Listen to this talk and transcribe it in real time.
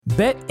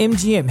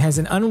BetMGM has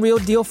an unreal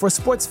deal for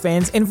sports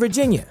fans in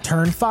Virginia.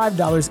 Turn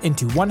 $5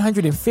 into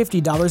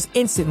 $150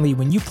 instantly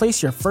when you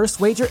place your first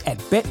wager at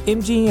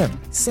BetMGM.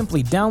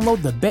 Simply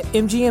download the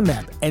BetMGM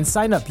app and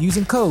sign up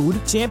using code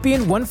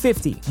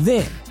Champion150.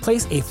 Then,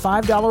 place a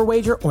 $5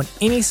 wager on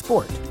any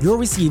sport. You'll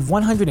receive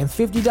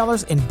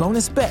 $150 in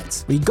bonus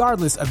bets,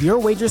 regardless of your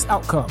wager's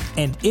outcome.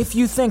 And if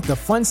you think the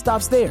fun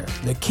stops there,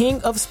 the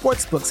King of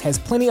Sportsbooks has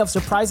plenty of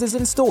surprises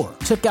in store.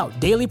 Check out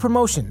daily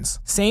promotions,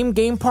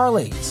 same-game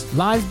parlays,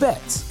 live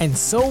bets, and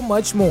so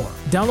much more.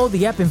 Download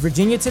the app in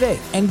Virginia today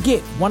and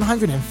get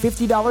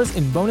 $150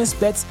 in bonus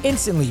bets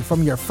instantly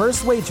from your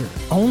first wager.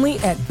 Only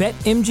at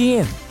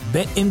BetMGM.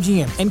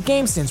 BetMGM and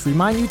GameSense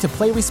remind you to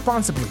play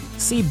responsibly.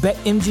 See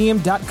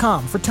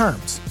BetMGM.com for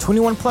terms.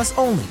 21 plus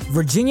only.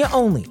 Virginia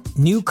only.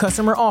 New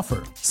customer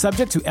offer.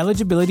 Subject to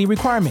eligibility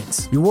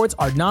requirements. Rewards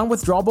are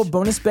non-withdrawable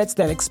bonus bets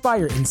that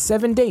expire in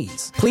 7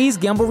 days. Please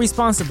gamble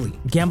responsibly.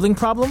 Gambling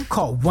problem?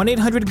 Call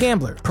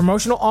 1-800-GAMBLER.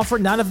 Promotional offer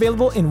not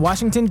available in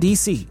Washington,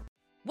 D.C.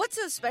 What's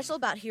so special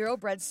about Hero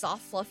Bread's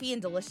soft, fluffy,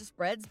 and delicious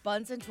breads,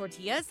 buns, and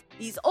tortillas?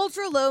 These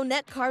ultra-low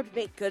net-carb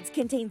baked goods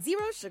contain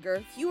zero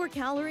sugar, fewer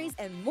calories,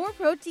 and more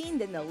protein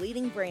than the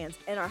leading brands,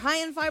 and are high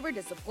in fiber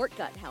to support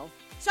gut health.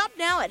 Shop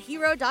now at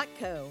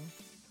hero.co.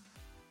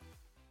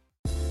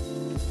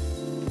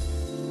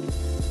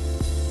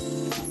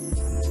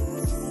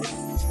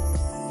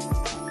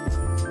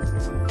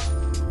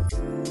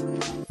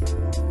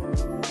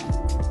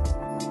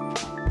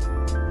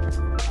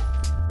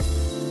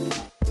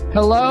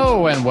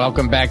 Hello and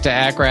welcome back to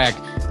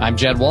ACCRAC. I'm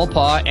Jed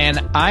Wolpaw, and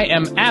I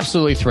am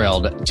absolutely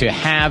thrilled to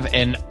have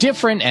a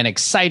different and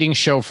exciting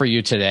show for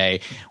you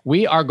today.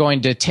 We are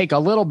going to take a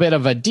little bit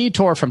of a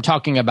detour from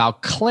talking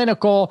about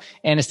clinical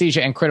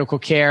anesthesia and critical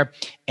care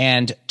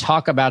and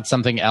talk about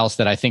something else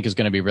that I think is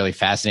going to be really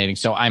fascinating.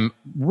 So I'm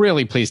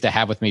really pleased to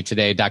have with me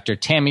today Dr.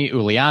 Tammy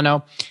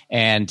Uliano.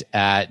 And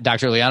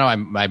Dr. Uliano,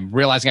 I'm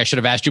realizing I should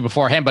have asked you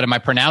beforehand, but am I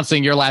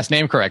pronouncing your last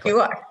name correctly?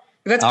 You are.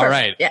 That's all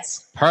perfect. Right.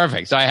 Yes.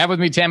 Perfect. So I have with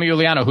me Tammy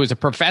Uliano, who is a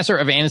professor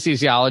of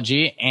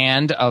anesthesiology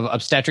and of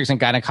obstetrics and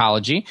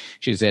gynecology.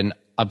 She's an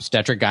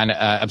obstetric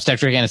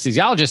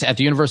anesthesiologist at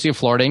the University of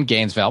Florida in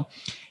Gainesville.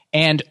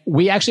 And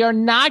we actually are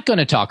not going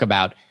to talk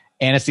about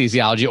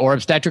anesthesiology or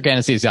obstetric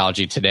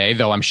anesthesiology today,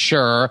 though I'm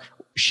sure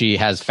she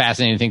has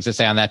fascinating things to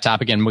say on that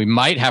topic, and we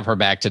might have her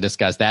back to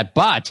discuss that.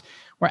 But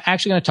we're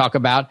actually going to talk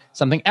about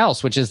something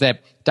else, which is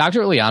that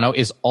Dr. Uliano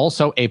is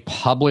also a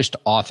published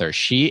author.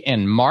 She,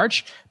 in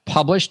March,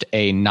 published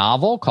a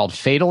novel called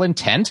Fatal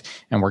Intent,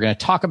 and we're going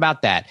to talk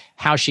about that,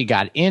 how she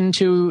got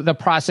into the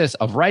process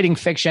of writing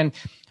fiction,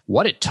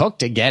 what it took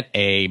to get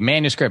a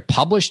manuscript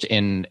published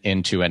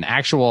into an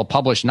actual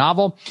published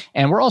novel.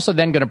 And we're also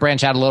then going to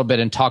branch out a little bit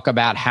and talk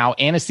about how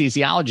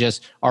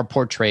anesthesiologists are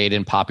portrayed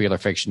in popular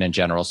fiction in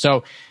general.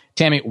 So,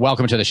 Tammy,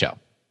 welcome to the show.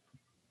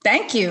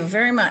 Thank you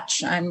very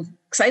much. I'm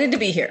excited to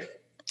be here.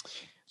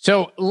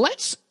 So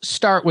let's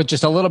start with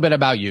just a little bit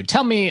about you.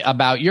 Tell me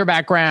about your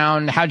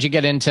background. How'd you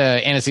get into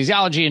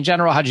anesthesiology in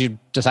general? How'd you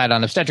decide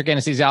on obstetric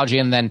anesthesiology?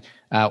 And then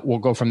we'll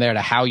go from there to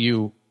how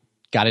you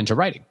got into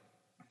writing.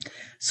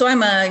 So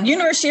I'm a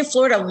University of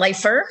Florida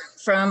lifer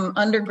from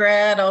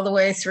undergrad all the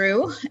way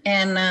through,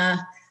 and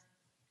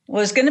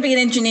was going to be an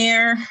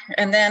engineer,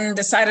 and then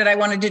decided I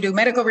wanted to do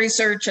medical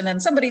research. And then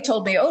somebody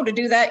told me, to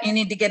do that, you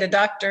need to get a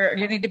doctor,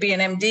 you need to be an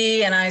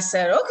MD. And I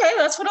said, okay,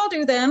 that's what I'll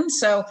do then.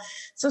 So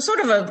sort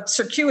of a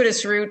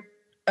circuitous route.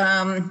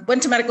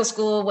 Went to medical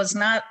school, was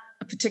not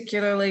a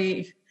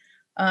particularly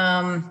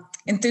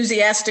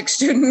enthusiastic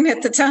student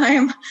at the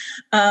time.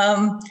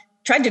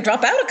 Tried to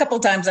drop out a couple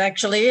of times,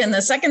 actually. And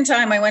the second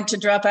time I went to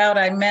drop out,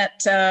 I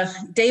met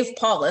Dave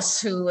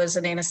Paulus, who was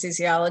an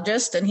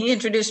anesthesiologist, and he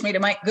introduced me to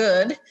Mike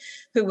Good,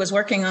 who was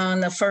working on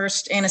the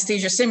first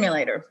anesthesia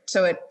simulator.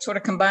 So it sort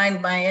of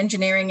combined my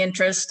engineering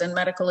interest and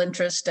medical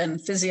interest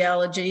and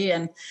physiology.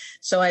 And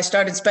so I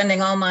started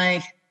spending all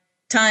my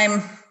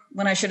time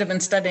when I should have been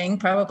studying,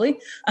 probably,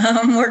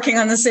 working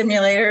on the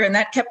simulator. And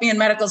that kept me in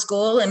medical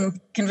school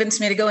and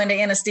convinced me to go into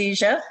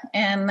anesthesia.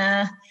 And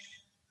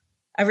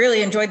I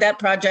really enjoyed that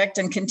project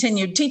and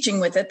continued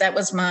teaching with it. That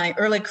was my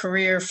early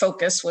career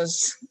focus,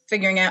 was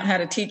figuring out how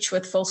to teach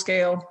with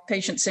full-scale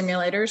patient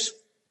simulators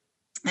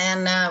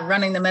and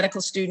running the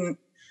medical student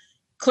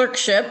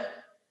clerkship.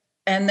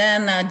 And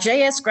then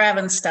J.S.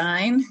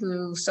 Gravenstein,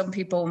 who some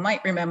people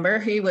might remember,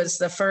 he was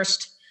the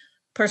first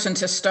person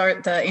to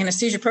start the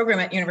anesthesia program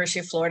at University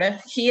of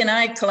Florida. He and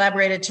I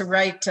collaborated to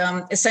write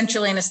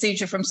Essential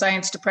Anesthesia from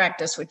Science to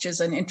Practice, which is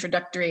an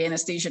introductory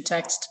anesthesia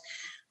text,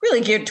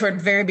 really geared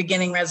toward very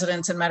beginning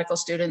residents and medical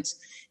students.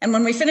 And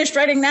when we finished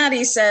writing that,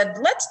 he said,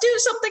 let's do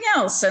something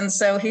else. And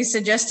so he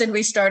suggested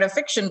we start a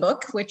fiction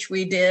book, which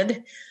we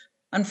did.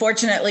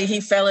 Unfortunately,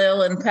 he fell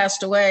ill and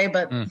passed away,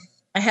 but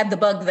I had the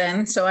bug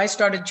then. So I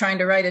started trying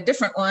to write a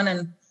different one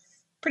and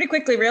pretty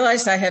quickly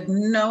realized I had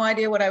no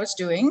idea what I was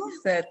doing,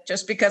 that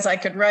just because I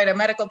could write a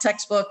medical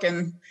textbook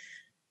and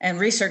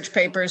research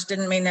papers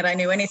didn't mean that I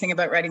knew anything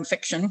about writing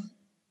fiction.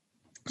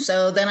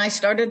 So then I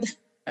started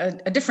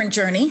a different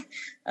journey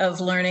of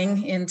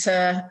learning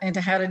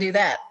into how to do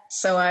that.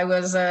 So I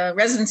was a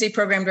residency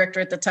program director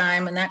at the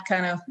time, and that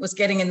kind of was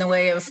getting in the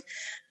way of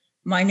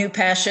my new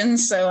passion.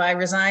 So I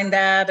resigned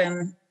that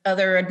and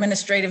other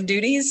administrative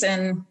duties,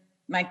 and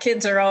my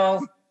kids are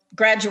all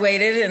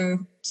graduated.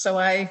 And so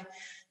I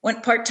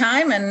went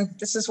part-time, and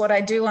this is what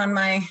I do on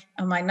my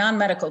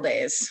non-medical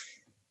days.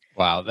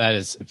 Wow, that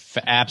is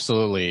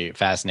absolutely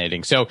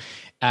fascinating. So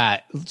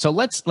let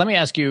me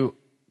ask you,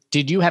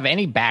 did you have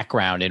any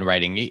background in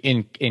writing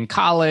in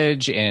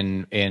college?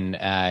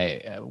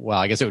 Well,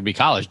 I guess it would be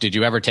college. Did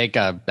you ever take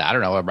a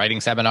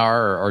writing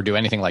seminar or do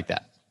anything like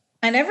that?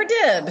 I never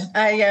did.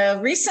 I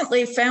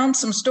recently found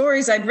some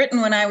stories I'd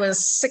written when I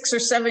was 6 or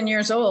 7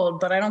 years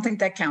old, but I don't think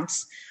that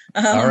counts.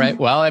 All right.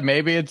 Well,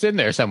 maybe it's in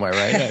there somewhere,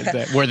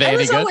 right? Were they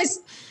any good?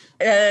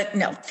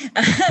 No.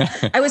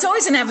 I was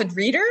always an avid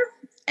reader.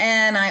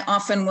 And I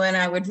often, when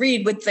I would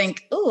read, would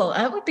think, oh,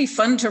 that would be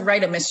fun to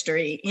write a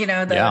mystery. You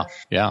know, the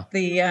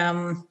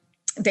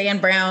Dan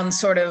Brown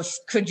sort of,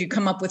 could you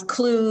come up with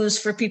clues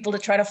for people to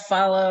try to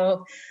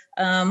follow?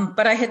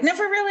 But I had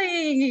never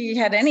really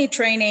had any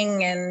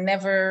training and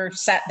never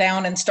sat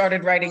down and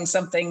started writing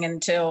something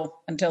until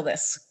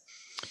this.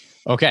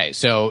 Okay,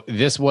 so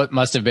this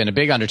must have been a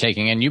big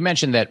undertaking. And you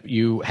mentioned that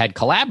you had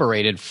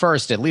collaborated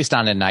first, at least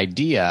on an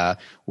idea,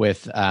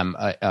 with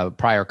a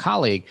prior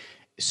colleague.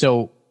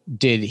 So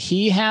did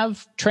he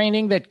have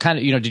training that kind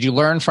of, did you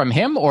learn from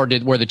him, or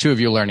were the two of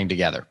you learning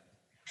together?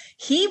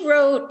 He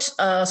wrote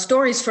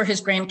stories for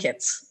his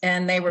grandkids,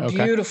 and they were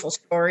beautiful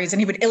stories, and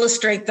he would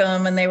illustrate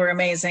them, and they were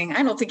amazing.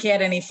 I don't think he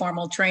had any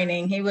formal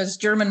training. He was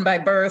German by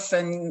birth,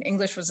 and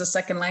English was a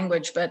second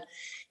language, but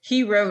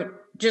he wrote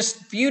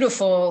just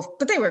beautiful,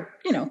 but they were,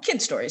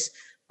 kid stories.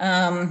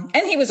 And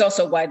he was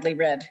also widely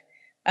read.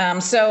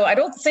 So I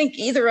don't think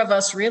either of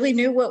us really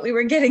knew what we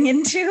were getting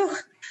into.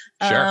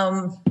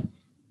 Sure.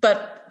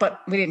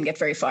 But we didn't get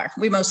very far.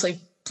 We mostly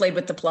played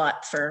with the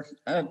plot for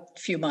a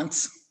few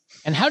months.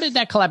 And how did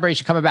that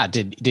collaboration come about?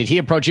 Did he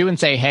approach you and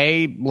say,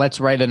 hey, let's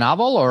write a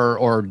novel,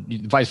 or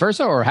vice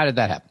versa? Or how did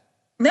that happen?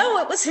 No,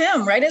 it was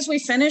him. Right as we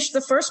finished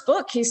the first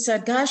book, he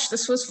said, gosh,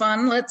 this was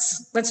fun.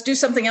 Let's do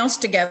something else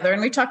together.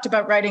 And we talked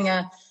about writing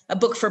a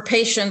book for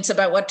patients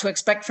about what to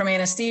expect from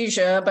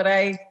anesthesia. But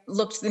I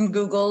looked in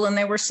Google, and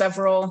there were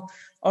several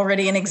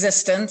already in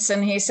existence.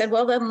 And he said,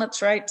 well, then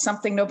let's write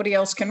something nobody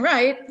else can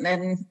write.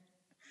 And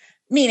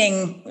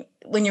meaning,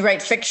 when you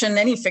write fiction,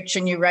 any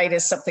fiction you write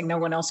is something no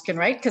one else can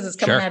write because it's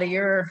coming out of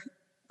your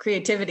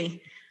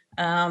creativity.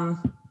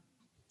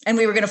 And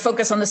we were going to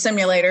focus on the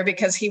simulator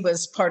because he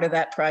was part of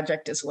that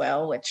project as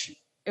well, which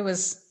it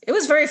was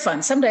very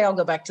fun. Someday I'll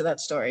go back to that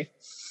story.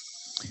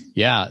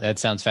 Yeah, that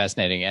sounds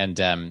fascinating and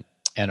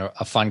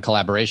a fun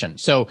collaboration.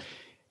 So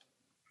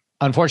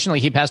unfortunately,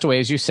 he passed away,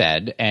 as you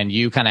said, and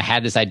you kind of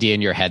had this idea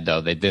in your head,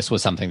 though, that this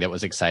was something that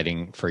was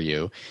exciting for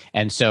you.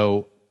 And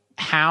so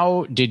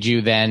how did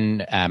you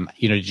then,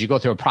 did you go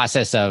through a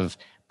process of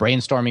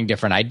brainstorming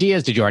different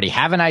ideas? Did you already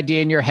have an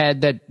idea in your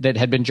head that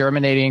had been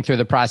germinating through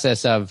the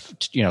process of,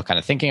 kind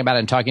of thinking about it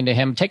and talking to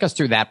him? Take us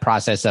through that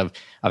process of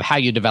how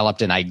you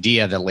developed an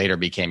idea that later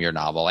became your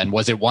novel. And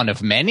was it one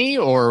of many,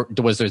 or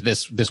was there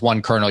this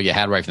one kernel you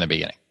had right from the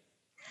beginning?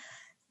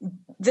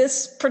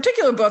 This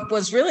particular book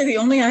was really the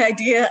only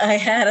idea I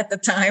had at the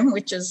time,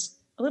 which is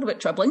a little bit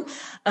troubling.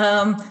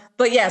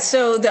 But yeah,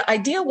 so the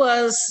idea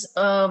was,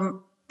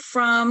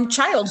 from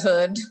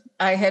childhood,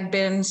 I had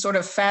been sort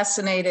of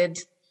fascinated,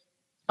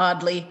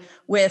 oddly,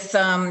 with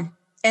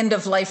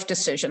end-of-life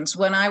decisions.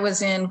 When I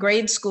was in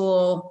grade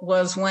school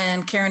was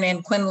when Karen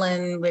Ann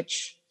Quinlan,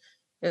 which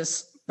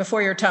is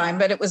before your time,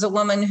 but it was a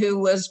woman who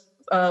was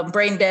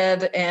brain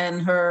dead,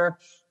 and her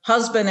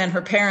husband and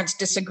her parents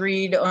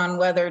disagreed on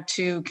whether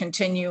to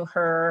continue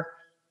her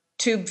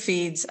tube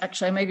feeds.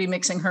 Actually, I may be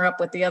mixing her up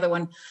with the other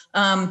one.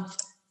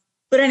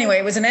 But anyway,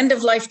 it was an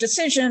end-of-life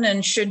decision,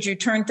 and should you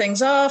turn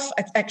things off?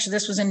 Actually,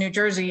 this was in New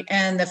Jersey,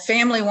 and the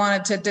family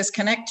wanted to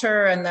disconnect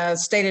her, and the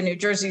state of New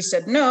Jersey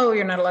said, no,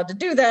 you're not allowed to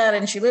do that.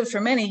 And she lived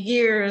for many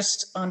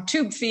years on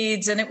tube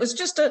feeds, and it was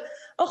just a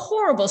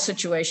horrible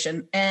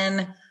situation.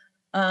 And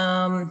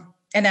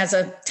as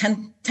a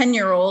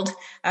 10-year-old,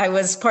 I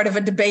was part of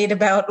a debate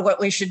about what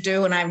we should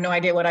do, and I have no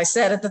idea what I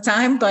said at the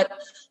time, but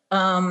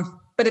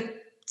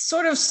it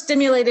sort of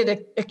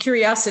stimulated a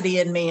curiosity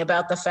in me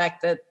about the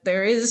fact that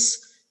there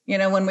is,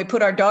 when we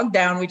put our dog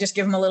down, we just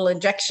give him a little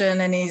injection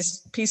and he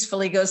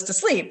peacefully goes to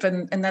sleep.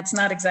 And that's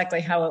not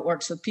exactly how it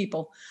works with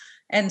people.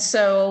 And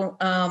so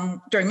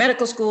during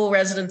medical school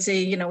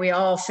residency, we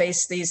all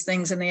face these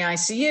things in the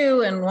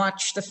ICU and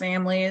watch the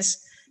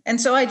families. And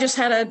so I just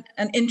had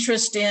an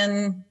interest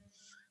in,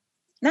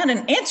 not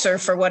an answer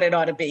for what it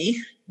ought to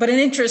be, but an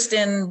interest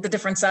in the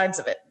different sides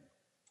of it.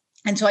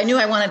 And so I knew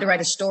I wanted to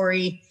write a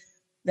story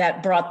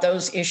that brought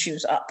those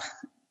issues up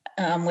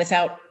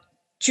without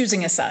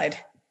choosing a side.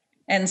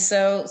 And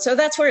so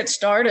that's where it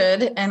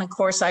started. And of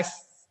course, I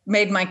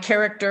made my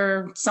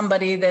character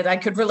somebody that I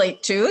could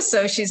relate to.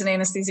 So she's an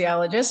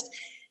anesthesiologist.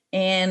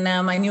 And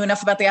I knew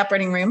enough about the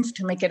operating room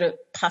to make it a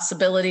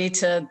possibility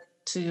to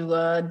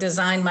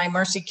design my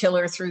Mercy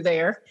Killer through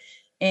there.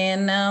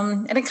 And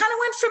it kind of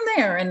went from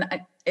there.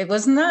 And it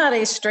was not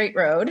a straight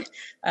road.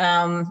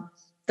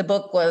 The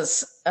book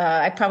was,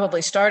 I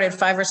probably started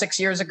 5 or 6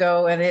 years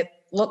ago, and it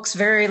looks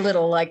very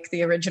little like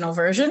the original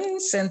version,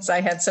 since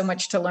I had so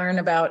much to learn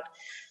about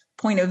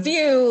point of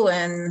view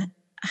and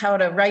how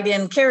to write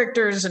in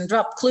characters and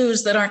drop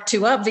clues that aren't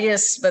too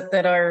obvious, but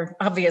that are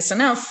obvious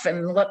enough,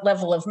 and what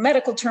level of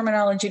medical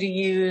terminology to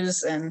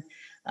use, and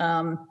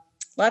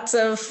lots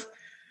of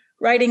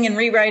writing and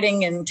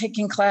rewriting and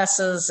taking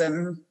classes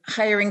and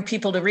hiring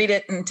people to read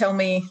it and tell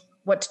me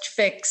what to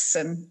fix,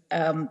 and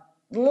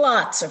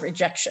lots of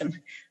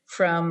rejection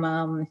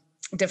from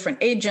different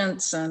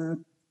agents.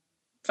 And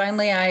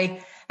finally,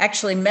 I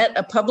actually met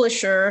a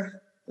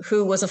publisher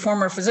who was a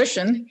former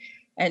physician,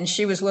 and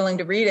she was willing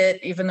to read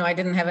it, even though I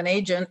didn't have an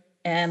agent.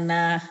 And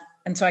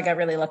so I got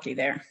really lucky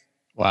there.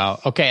 Wow.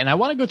 Okay. And I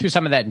want to go through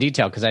some of that in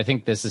detail, because I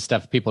think this is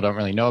stuff people don't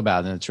really know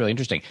about, and it's really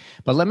interesting.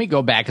 But let me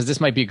go back, because this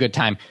might be a good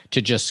time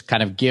to just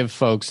kind of give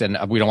folks, and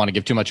we don't want to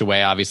give too much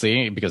away,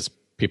 obviously, because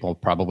people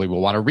probably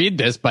will want to read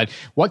this, but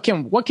what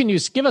can you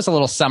give us a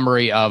little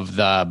summary of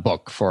the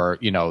book for,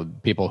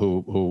 people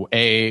who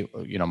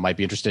might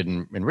be interested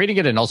in reading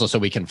it, and also so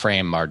we can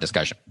frame our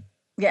discussion?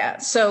 Yeah.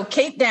 So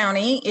Kate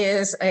Downey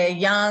is a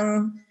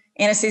young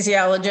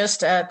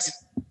anesthesiologist at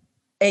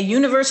a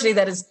university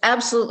that is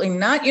absolutely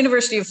not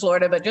University of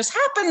Florida, but just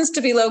happens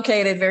to be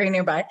located very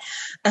nearby.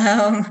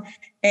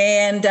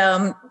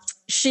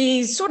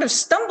 She sort of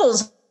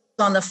stumbles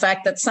on the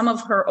fact that some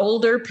of her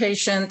older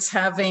patients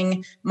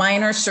having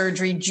minor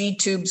surgery,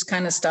 G-tubes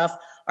kind of stuff,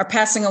 are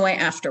passing away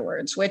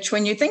afterwards, which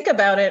when you think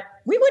about it,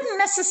 we wouldn't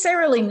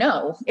necessarily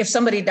know if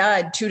somebody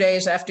died 2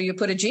 days after you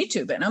put a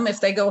G-tube in them. If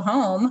they go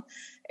home,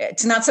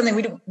 it's not something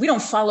we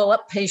don't follow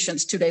up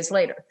patients 2 days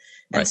later.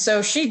 Right. And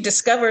so she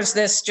discovers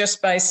this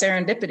just by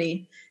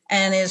serendipity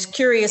and is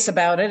curious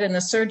about it. And the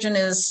surgeon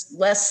is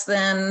less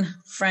than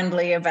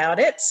friendly about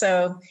it.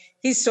 So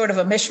he's sort of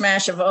a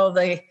mishmash of all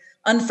the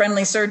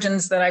unfriendly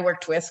surgeons that I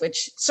worked with,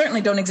 which certainly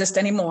don't exist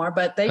anymore,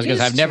 but they used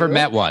to. I've never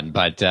met one,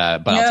 but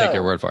I'll take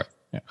your word for it.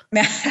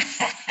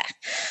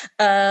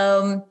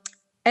 Yeah.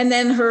 And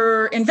then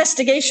her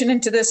investigation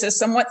into this is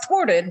somewhat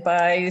thwarted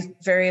by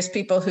various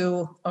people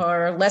who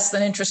are less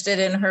than interested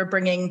in her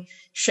bringing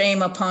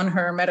shame upon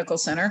her medical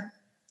center.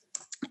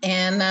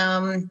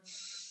 And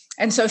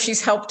so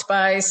she's helped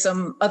by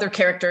some other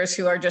characters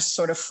who are just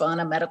sort of fun,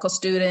 a medical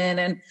student.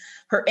 And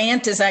her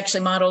aunt is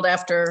actually modeled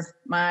after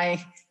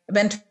my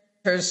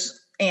mentor's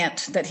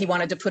aunt that he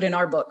wanted to put in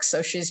our book.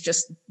 So she's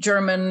just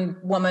German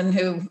woman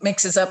who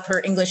mixes up her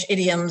English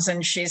idioms,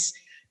 and she's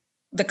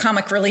the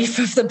comic relief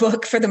of the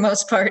book for the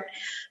most part.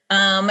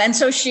 And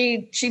so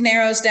she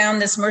narrows down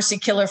this Mercy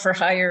Killer for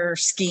Hire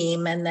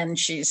scheme, and then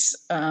she's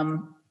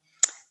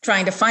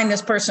trying to find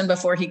this person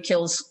before he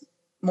kills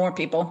more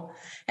people.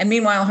 And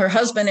meanwhile, her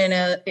husband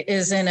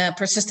is in a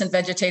persistent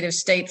vegetative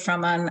state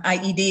from an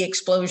IED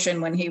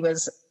explosion when he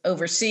was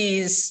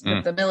overseas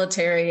with the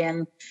military.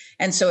 And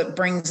so it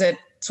brings it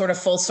sort of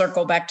full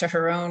circle back to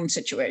her own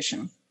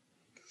situation.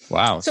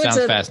 Wow. So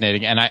sounds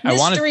fascinating. And I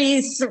want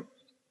to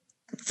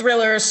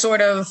thriller,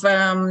 sort of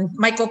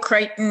Michael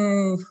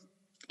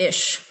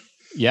Crichton-ish.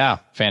 Yeah,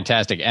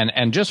 fantastic.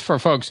 And just for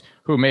folks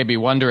who may be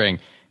wondering,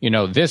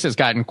 this has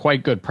gotten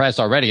quite good press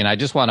already. And I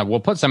just we'll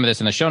put some of this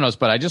in the show notes,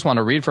 but I just want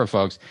to read for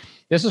folks.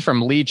 This is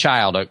from Lee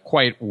Child, a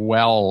quite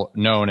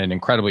well-known and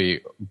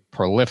incredibly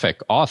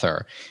prolific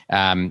author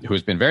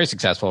who's been very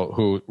successful,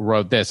 who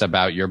wrote this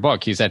about your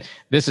book. He said,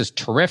 "This is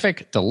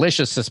terrific,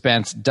 delicious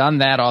suspense, done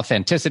that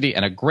authenticity,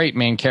 and a great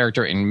main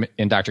character in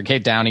Dr.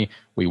 Kate Downey.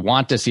 We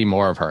want to see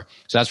more of her."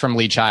 So that's from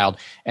Lee Child.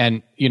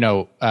 And,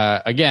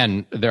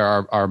 again, there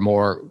are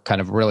more kind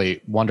of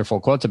really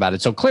wonderful quotes about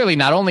it. So clearly,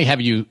 not only have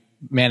you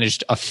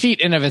managed a feat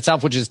in of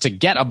itself, which is to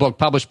get a book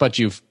published, but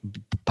you've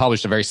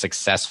published a very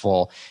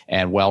successful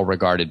and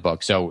well-regarded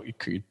book. So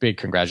big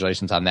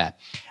congratulations on that.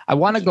 I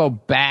want to go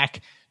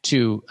back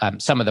to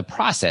some of the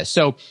process.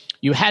 So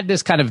you had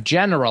this kind of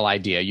general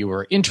idea. You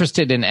were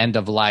interested in end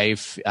of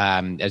life.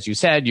 As you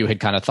said, you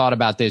had kind of thought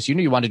about this. You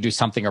knew you wanted to do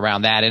something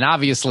around that. And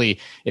obviously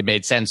it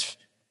made sense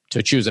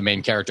to choose a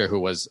main character who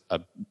was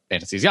an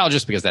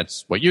anesthesiologist, because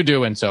that's what you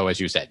do. And so, as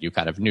you said, you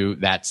kind of knew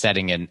that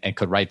setting and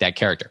could write that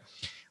character.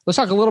 Let's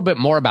talk a little bit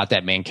more about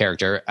that main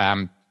character.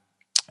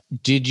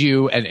 Did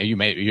you, and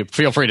you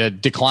feel free to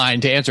decline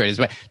to answer it,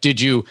 but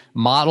did you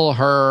model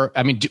her?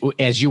 I mean,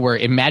 as you were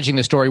imagining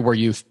the story, were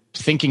you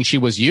thinking she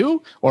was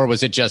you, or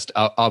was it just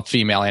a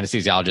female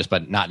anesthesiologist,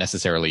 but not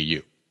necessarily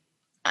you?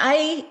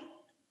 I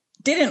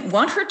didn't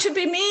want her to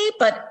be me,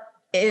 but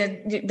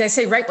they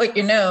say write what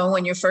you know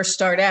when you first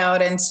start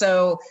out. And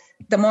so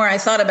the more I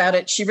thought about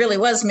it, she really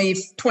was me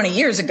 20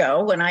 years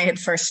ago when I had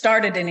first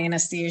started in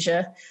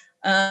anesthesia.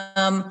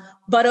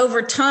 But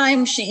over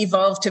time, she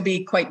evolved to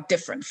be quite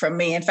different from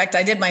me. In fact,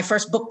 I did my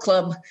first book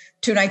club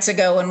 2 nights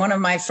ago, and one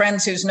of my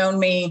friends who's known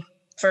me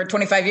for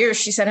 25 years,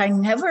 she said, "I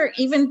never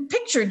even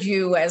pictured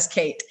you as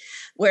Kate."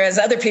 Whereas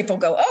other people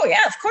go, "Oh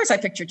yeah, of course I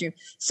pictured you."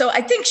 So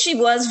I think she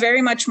was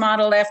very much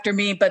modeled after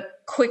me, but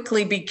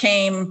quickly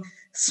became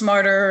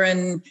smarter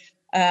and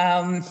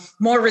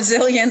more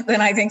resilient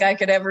than I think I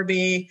could ever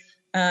be.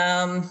 So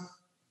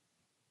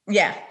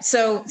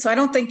I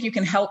don't think you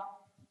can help,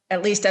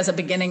 at least as a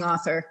beginning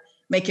author,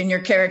 making your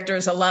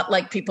characters a lot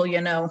like people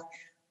you know.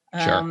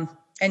 Sure.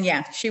 And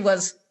yeah, she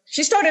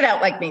started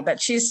out like me,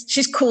 but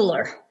she's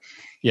cooler.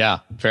 Yeah,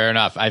 fair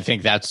enough. I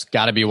think that's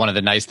got to be one of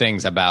the nice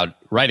things about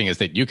writing is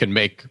that you can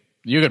make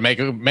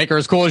her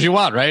as cool as you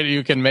want, right?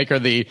 You can make her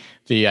the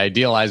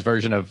idealized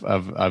version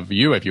of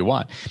you if you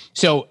want.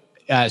 So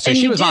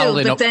she was modeled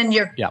in. But then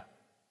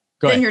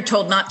you're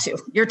told not to.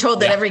 You're told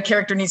that every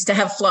character needs to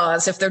have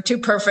flaws. If they're too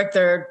perfect,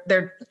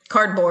 they're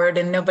cardboard,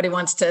 and nobody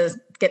wants to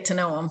get to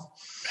know them.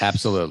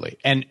 Absolutely.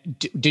 And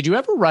did you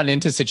ever run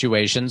into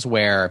situations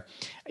where,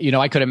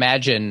 I could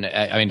imagine,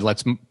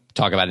 let's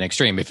talk about an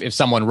extreme. If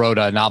someone wrote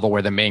a novel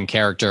where the main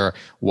character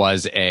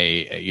was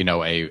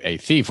a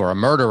thief or a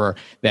murderer,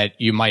 that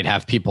you might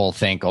have people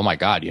think, oh my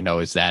God,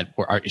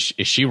 is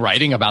she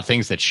writing about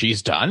things that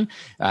she's done?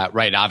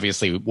 Right.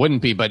 Obviously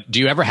wouldn't be, but do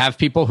you ever have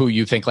people who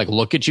you think like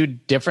look at you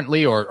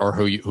differently or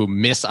who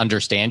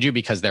misunderstand you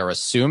because they're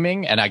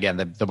assuming? And again,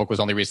 the book was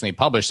only recently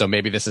published, so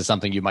maybe this is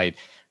something you might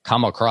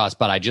come across,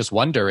 but I just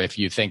wonder if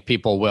you think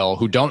people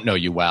who don't know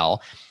you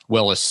well,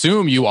 will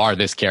assume you are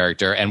this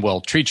character and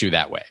will treat you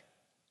that way.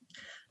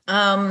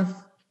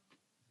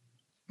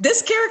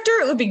 This character,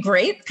 it would be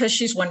great because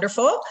she's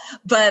wonderful,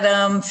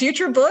 but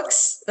future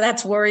books,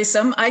 that's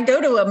worrisome. I go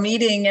to a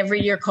meeting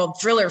every year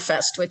called Thriller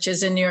Fest, which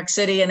is in New York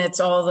City, and it's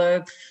all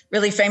the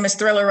really famous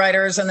thriller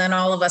writers and then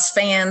all of us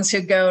fans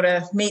who go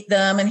to meet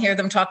them and hear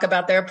them talk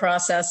about their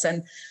process.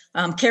 And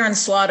Karen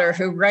Slaughter,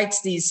 who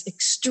writes these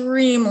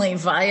extremely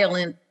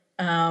violent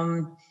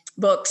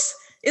books,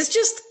 is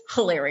just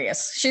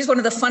hilarious. She's one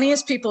of the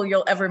funniest people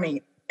you'll ever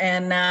meet.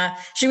 And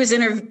she was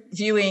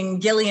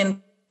interviewing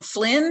Gillian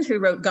Flynn, who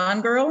wrote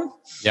Gone Girl.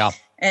 Yeah.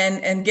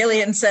 And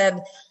Gillian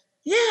said,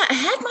 yeah, I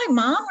had my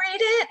mom read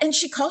it, and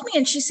she called me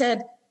and she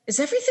said, is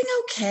everything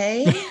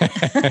okay?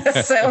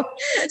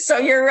 So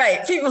you're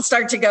right. People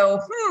start to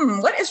go,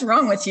 what is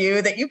wrong with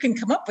you that you can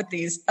come up with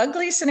these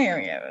ugly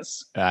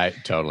scenarios? I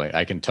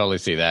can totally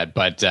see that.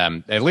 But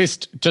at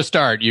least to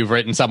start, you've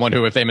written someone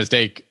who, if they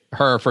mistake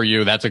her for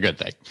you, that's a good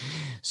thing.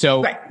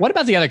 So What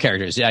about the other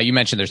characters? You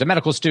mentioned there's a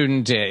medical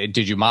student.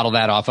 Did you model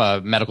that off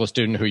a medical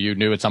student who you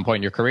knew at some point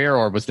in your career,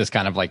 or was this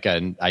kind of like a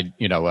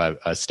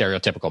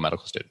stereotypical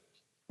medical student?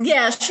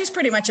 Yeah, she's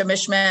pretty much a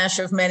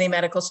mishmash of many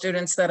medical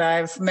students that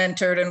I've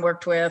mentored and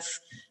worked with.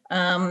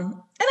 And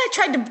I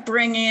tried to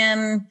bring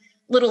in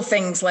little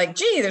things like,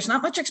 there's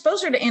not much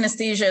exposure to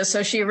anesthesia.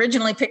 So she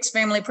originally picks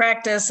family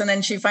practice, and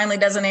then she finally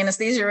does an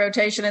anesthesia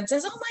rotation and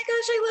says, oh my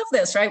gosh, I love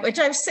this, right? Which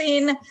I've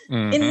seen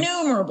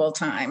innumerable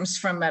times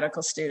from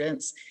medical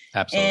students.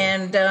 Absolutely.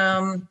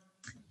 And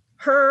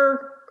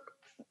her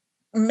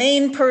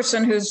main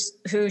person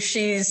who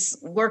she's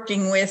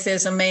working with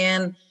is a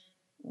man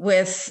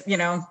with,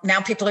 now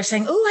people are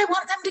saying, oh, I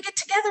want them to get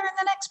together in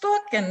the next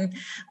book.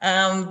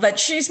 And, but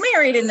she's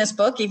married in this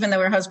book, even though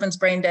her husband's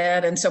brain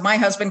dead. And so my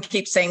husband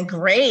keeps saying,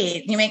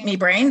 great, you make me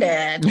brain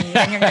dead and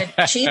then you're going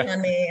to cheat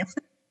on me.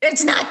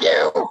 It's not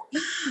you.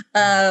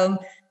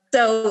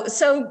 So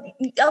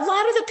a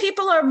lot of the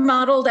people are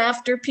modeled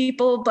after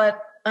people,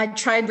 but I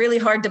tried really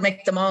hard to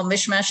make them all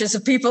mishmashes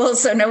of people.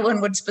 So no one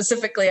would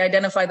specifically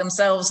identify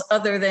themselves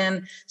other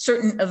than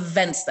certain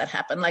events that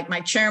happened. Like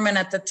my chairman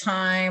at the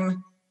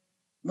time,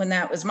 when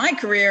that was my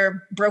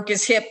career, broke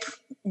his hip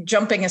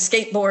jumping a hose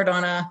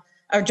on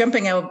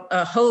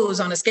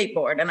a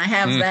skateboard. And I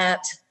have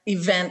that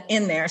event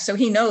in there. So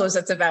he knows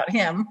it's about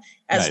him,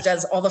 as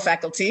does all the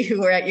faculty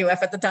who were at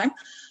UF at the time.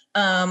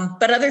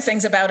 But other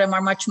things about him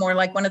are much more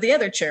like one of the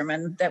other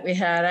chairmen that we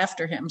had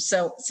after him.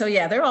 So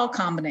yeah, they're all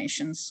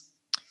combinations.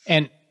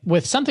 And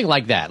with something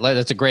like that,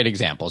 that's a great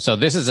example. So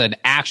this is an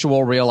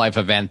actual real life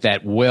event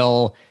that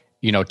will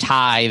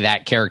tie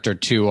that character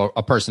to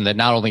a person that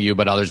not only you,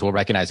 but others will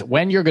recognize.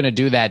 When you're going to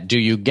do that, do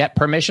you get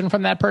permission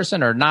from that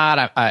person or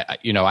not? I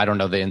don't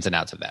know the ins and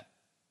outs of that.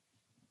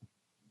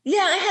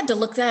 Yeah, I had to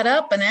look that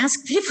up and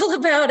ask people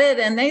about it.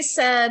 And they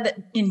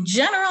said, in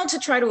general, to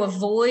try to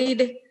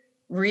avoid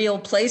real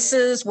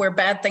places where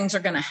bad things are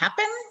going to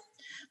happen.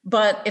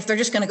 But if they're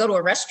just going to go to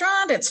a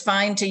restaurant, it's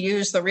fine to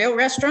use the real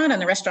restaurant,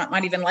 and the restaurant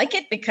might even like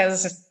it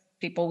because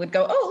people would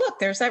go, oh, look,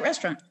 there's that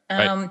restaurant.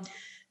 Right.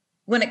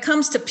 When it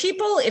comes to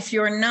people, if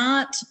you're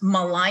not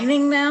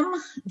maligning them,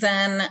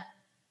 then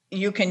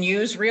you can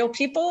use real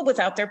people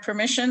without their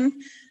permission,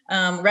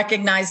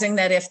 recognizing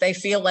that if they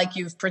feel like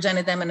you've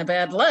presented them in a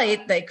bad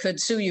light, they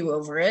could sue you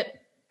over it.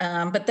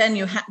 But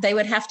then they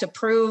would have to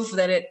prove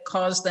that it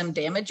caused them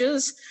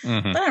damages.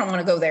 But I don't want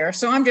to go there.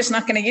 So I'm just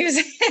not going to use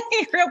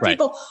any real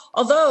people.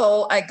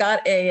 Although I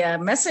got a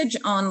message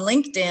on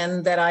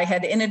LinkedIn that I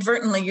had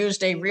inadvertently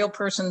used a real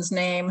person's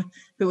name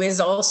who is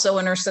also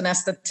a nurse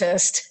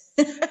anesthetist.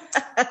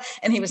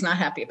 And he was not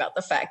happy about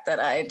the fact that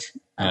I'd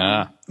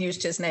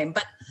used his name.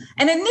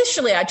 And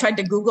initially I tried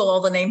to Google all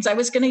the names I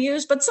was going to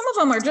use, but some of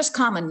them are just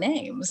common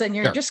names, and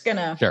you're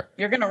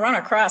you're going to run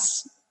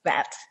across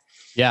that.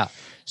 Yeah.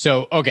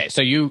 So, okay.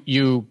 So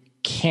you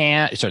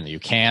can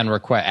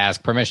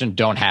ask permission.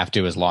 Don't have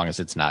to, as long as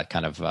it's not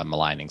kind of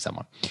maligning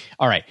someone.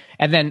 All right.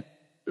 And then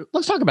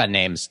let's talk about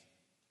names.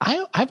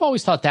 I've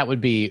always thought that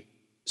would be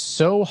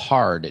so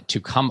hard to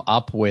come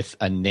up with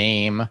a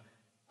name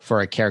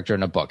for a character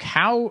in a book.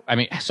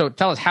 So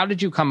tell us, how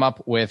did you come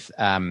up with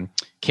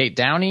Kate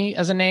Downey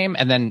as a name?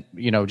 And then,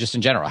 just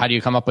in general, how do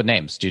you come up with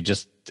names?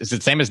 Is it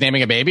the same as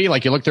naming a baby?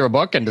 Like, you look through a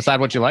book and decide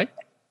what you like?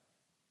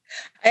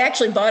 I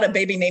actually bought a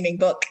baby naming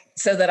book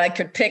so that I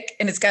could pick,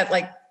 and it's got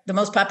like the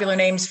most popular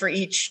names for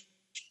each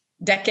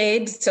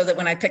decade, so that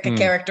when I pick a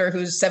character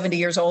who's 70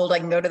 years old, I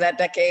can go to that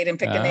decade and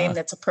pick a name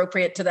that's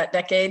appropriate to that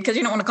decade, because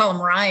you don't want to call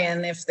them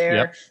Ryan if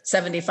they're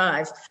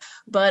 75.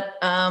 But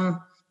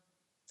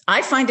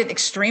I find it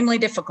extremely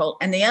difficult.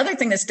 And the other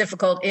thing that's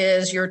difficult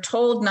is you're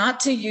told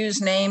not to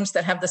use names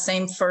that have the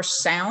same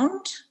first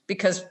sound,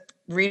 because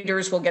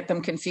readers will get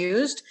them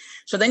confused.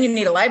 So then you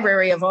need a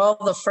library of all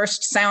the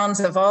first sounds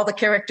of all the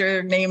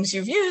character names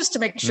you've used to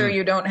make sure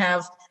you don't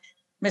have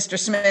Mr.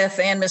 Smith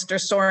and Mr.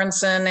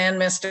 Sorensen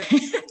and Mr.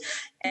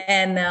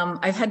 and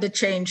I've had to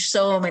change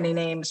so many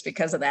names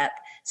because of that.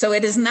 So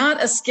it is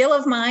not a skill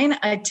of mine.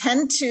 I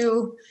tend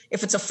to,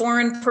 if it's a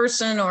foreign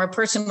person or a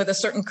person with a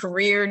certain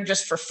career,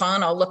 just for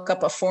fun, I'll look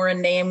up a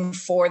foreign name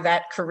for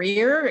that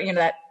career,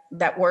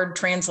 that word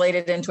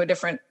translated into a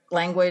different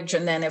language.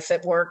 And then if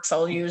it works,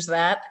 I'll use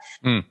that.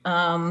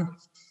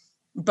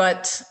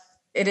 But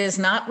it is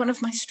not one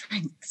of my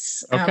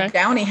strengths. Okay.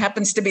 Downey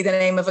happens to be the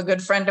name of a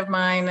good friend of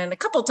mine. And a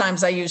couple of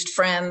times I used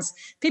friends.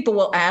 People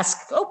will ask,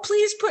 oh,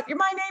 please put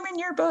my name in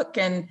your book.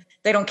 And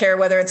they don't care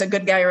whether it's a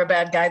good guy or a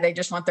bad guy. They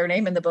just want their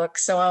name in the book.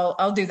 So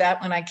I'll do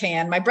that when I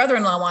can. My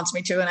brother-in-law wants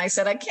me to. And I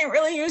said, I can't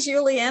really use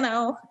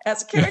Juliano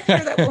as a character.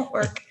 That won't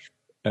work.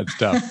 That's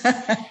tough.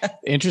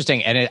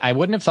 Interesting. And I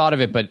wouldn't have thought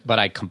of it, but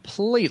I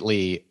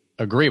completely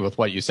agree with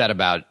what you said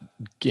about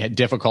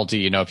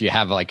difficulty. If you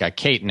have like a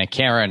Kate and a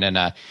Karen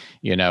and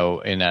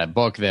in a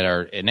book that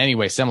are in any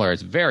way similar,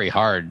 it's very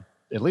hard,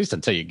 at least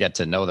until you get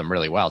to know them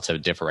really well, to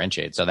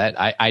differentiate. So that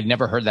I'd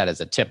never heard that as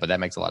a tip, but that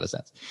makes a lot of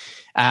sense.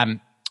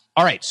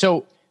 All right.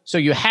 So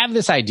you have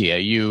this idea,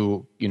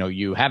 you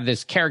have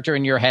this character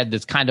in your head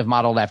that's kind of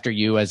modeled after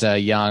you as a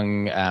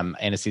young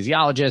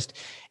anesthesiologist,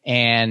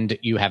 and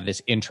you have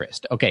this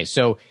interest. Okay.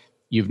 So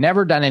you've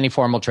never done any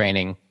formal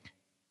training.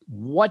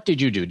 What did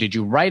you do? Did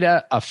you write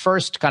a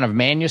first kind of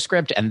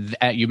manuscript? And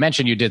you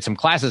mentioned you did some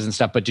classes and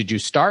stuff, but did you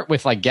start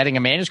with like getting a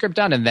manuscript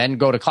done and then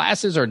go to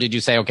classes? Or did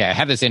you say, okay, I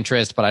have this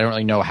interest, but I don't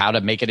really know how to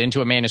make it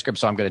into a manuscript,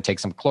 so I'm going to take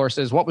some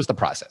courses? What was the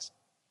process?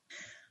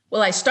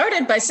 Well, I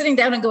started by sitting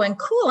down and going,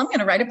 cool, I'm going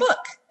to write a book.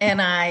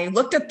 And I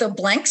looked at the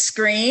blank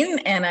screen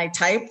and I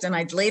typed and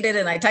I deleted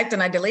and I typed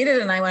and I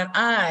deleted. And I went,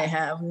 I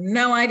have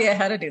no idea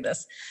how to do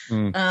this.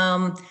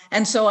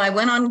 And so I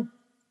went on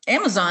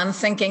Amazon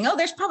thinking, oh,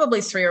 there's probably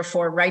 3 or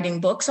 4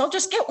 writing books. I'll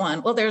just get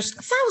one. Well, there's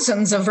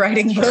thousands of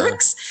writing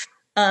books.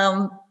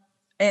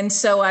 And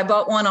so I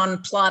bought one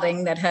on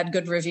plotting that had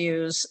good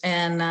reviews.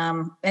 And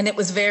it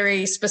was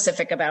very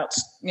specific about,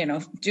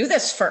 do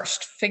this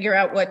first, figure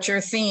out what your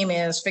theme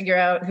is, figure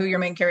out who your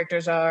main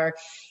characters are.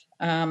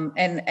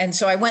 And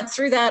so I went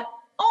through that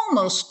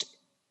almost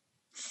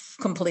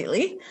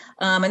completely.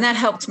 And that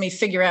helped me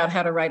figure out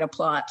how to write a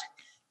plot.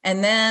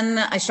 And then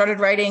I started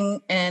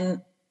writing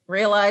and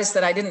realized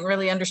that I didn't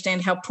really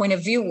understand how point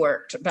of view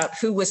worked, about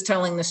who was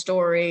telling the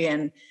story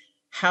and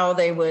how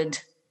they would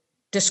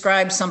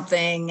describe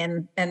something.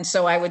 And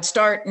so I would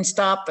start and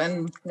stop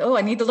and,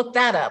 I need to look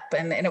that up.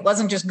 And it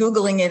wasn't just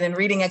Googling it and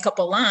reading a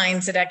couple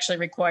lines. It actually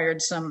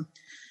required some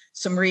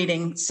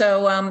reading.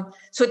 So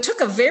it took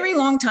a very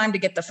long time to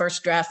get the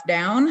first draft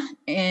down.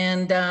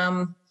 And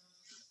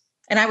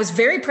I was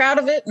very proud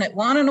of it, and it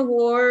won an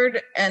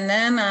award. And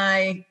then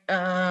I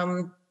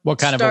what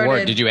kind of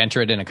award? Did you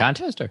enter it in a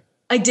contest or?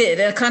 I did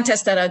a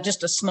contest at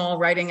just a small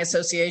writing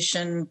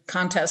association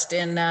contest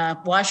in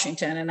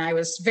Washington. And I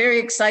was very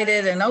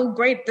excited and, oh,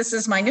 great, this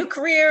is my new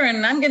career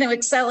and I'm going to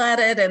excel at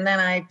it. And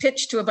then I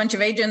pitched to a bunch of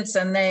agents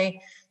and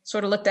they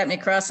sort of looked at me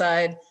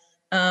cross-eyed.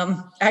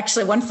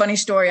 Actually, one funny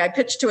story, I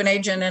pitched to an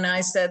agent and I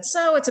said,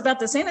 so it's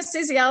about this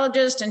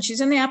anesthesiologist and she's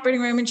in the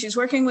operating room and she's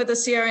working with a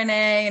CRNA.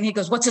 And he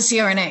goes, what's a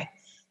CRNA?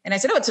 And I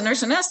said, oh, it's a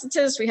nurse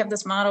anesthetist. We have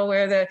this model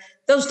where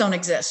those don't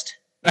exist.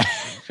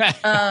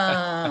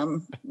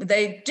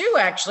 They do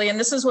actually, and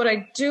this is what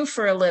I do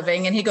for a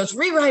living. And he goes,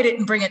 rewrite it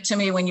and bring it to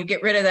me when you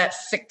get rid of that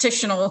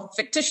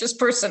fictitious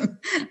person.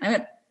 I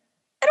went,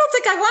 I don't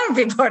think I want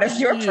to be part of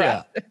your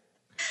project.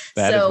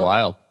 That is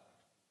wild.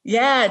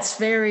 Yeah, it's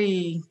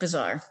very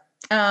bizarre.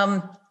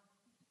 But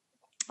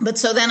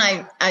so then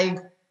I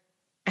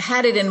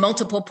had it in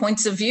multiple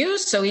points of view.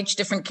 So each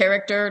different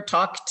character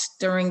talked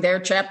during their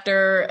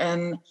chapter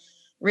and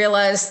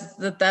realized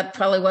that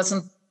probably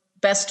wasn't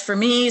best for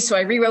me. So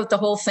I rewrote the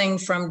whole thing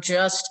from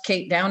just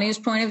Kate Downey's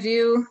point of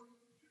view.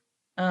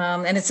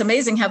 And it's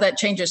amazing how that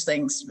changes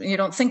things. You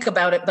don't think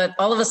about it, but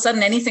all of a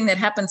sudden anything that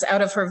happens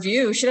out of her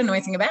view, she doesn't know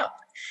anything about.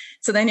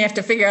 So then you have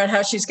to figure out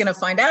how she's going to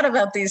find out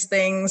about these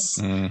things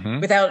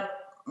without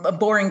a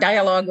boring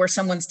dialogue where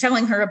someone's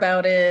telling her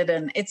about it.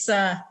 And it's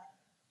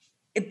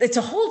it's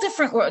a whole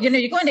different world.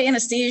 You go into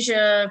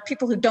anesthesia,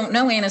 people who don't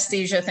know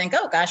anesthesia think,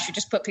 oh gosh, you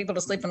just put people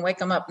to sleep and wake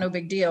them up, no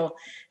big deal.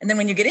 And then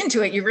when you get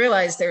into it, you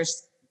realize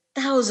there's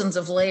thousands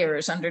of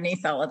layers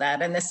underneath all of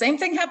that. And the same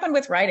thing happened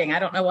with writing. I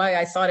don't know why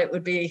I thought it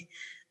would be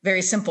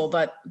very simple,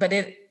 but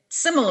it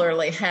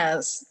similarly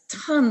has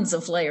tons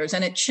of layers,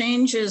 and it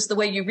changes the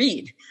way you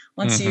read.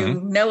 Once you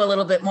know a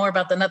little bit more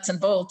about the nuts and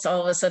bolts,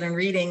 all of a sudden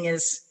reading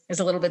is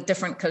a little bit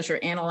different because you're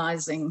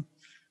analyzing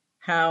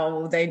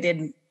how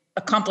they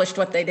accomplished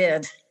what they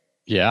did.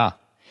 Yeah.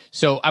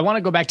 So I want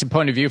to go back to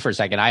point of view for a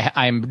second.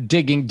 I'm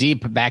digging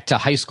deep back to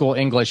high school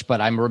English, but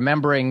I'm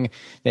remembering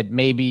that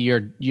maybe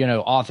your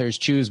authors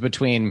choose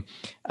between,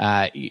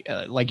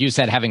 like you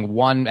said, having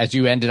one, as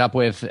you ended up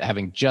with,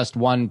 having just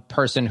one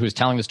person who's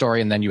telling the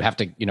story, and then you have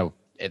to,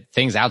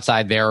 things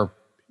outside their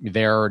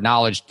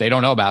knowledge they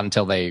don't know about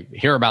until they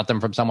hear about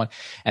them from someone.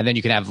 And then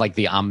you can have like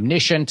the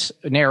omniscient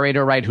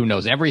narrator, right, who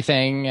knows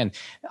everything. And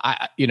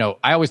I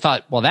always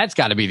thought, well, that's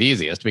got to be the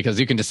easiest because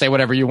you can just say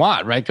whatever you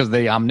want, right? Because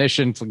the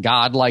omniscient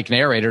godlike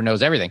narrator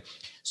knows everything.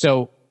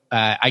 So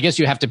I guess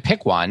you have to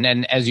pick one.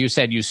 And as you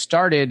said, you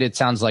started, it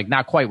sounds like,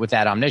 not quite with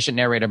that omniscient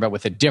narrator, but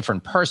with a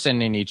different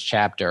person in each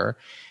chapter.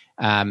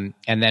 And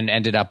then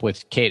ended up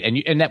with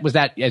Kate. And that was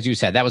that, as you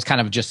said, that was kind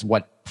of just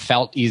what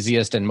felt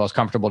easiest and most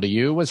comfortable to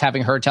you, was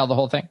having her tell the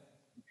whole thing?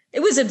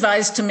 It was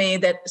advised to me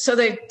that, so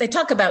they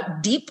talk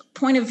about deep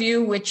point of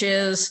view, which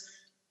is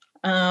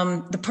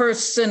the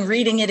person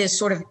reading it is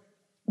sort of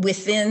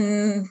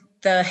within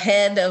the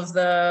head of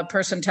the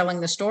person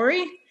telling the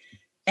story.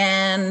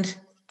 And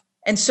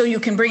so you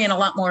can bring in a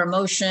lot more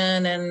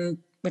emotion, and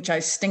which I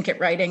stink at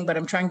writing, but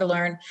I'm trying to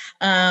learn.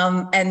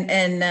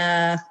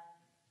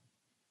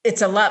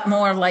 It's a lot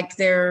more like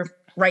they're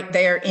right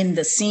there in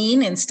the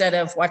scene instead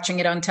of watching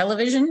it on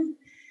television.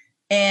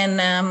 And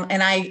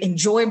I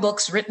enjoy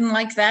books written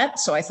like that.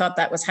 So I thought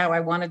that was how I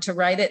wanted to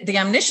write it. The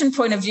omniscient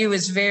point of view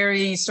is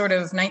very sort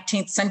of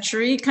 19th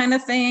century kind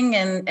of thing.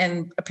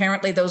 And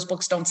apparently those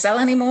books don't sell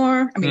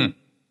anymore. I mean,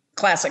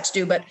 classics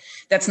do, but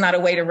that's not a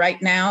way to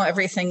write now.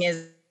 Everything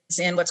is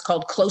in what's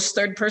called close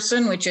third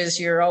person, which is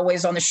you're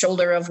always on the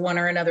shoulder of one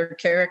or another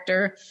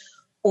character,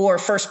 or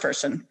first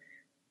person.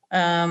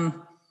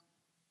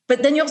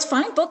 But then you'll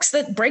find books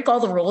that break all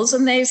the rules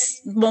and they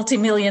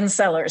multi-million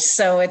sellers.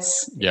 So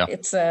it's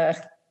a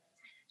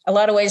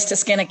lot of ways to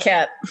skin a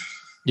cat.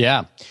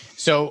 Yeah.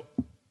 So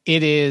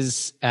it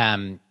is.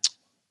 How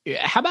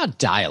about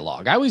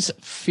dialogue? I always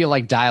feel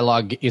like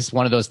dialogue is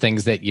one of those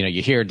things that,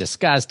 you hear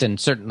discussed, and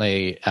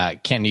certainly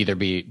can either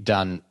be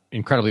done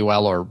incredibly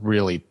well or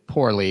really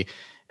poorly.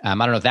 I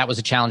don't know if that was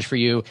a challenge for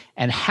you.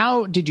 And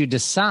how did you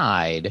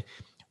decide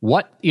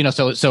what,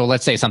 so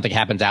let's say something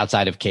happens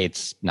outside of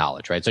Kate's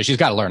knowledge, right? So she's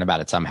got to learn about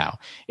it somehow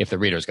if the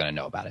reader is going to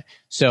know about it.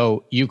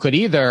 So you could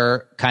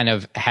either kind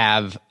of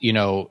have,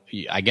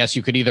 I guess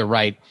you could either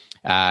write,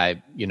 Dan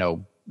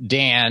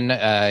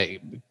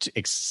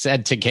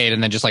said to Kate,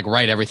 and then just like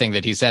write everything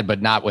that he said,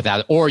 but not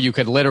without, or you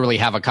could literally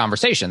have a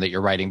conversation that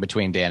you're writing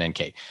between Dan and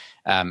Kate.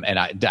 And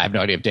I have no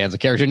idea if Dan's a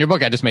character in your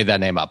book. I just made that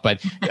name up, but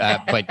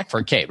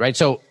for Kate, right?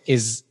 So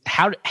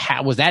how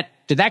was that?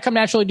 Did that come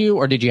naturally to you,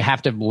 or did you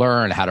have to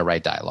learn how to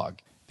write dialogue?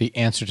 The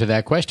answer to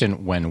that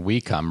question when we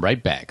come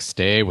right back.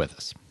 Stay with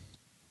us.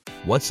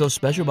 What's so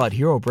special about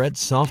Hero Bread's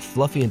soft,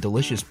 fluffy, and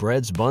delicious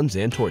breads, buns,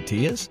 and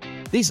tortillas?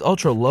 These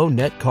ultra-low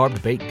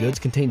net-carb baked goods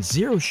contain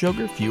zero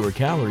sugar, fewer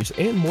calories,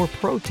 and more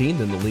protein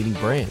than the leading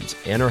brands,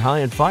 and are high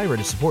in fiber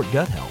to support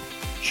gut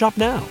health. Shop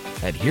now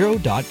at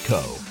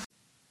hero.co.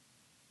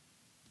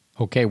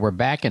 Okay, we're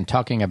back and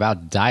talking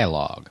about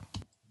dialogue.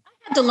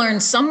 I had to learn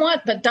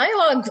somewhat, but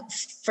dialogue,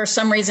 for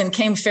some reason,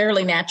 came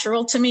fairly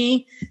natural to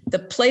me. The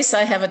place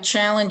I have a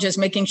challenge is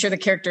making sure the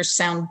characters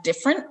sound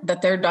different,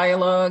 that their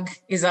dialogue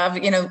is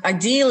obvious.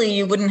 Ideally,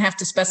 you wouldn't have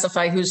to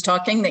specify who's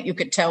talking, that you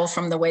could tell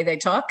from the way they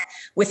talk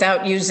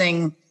without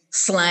using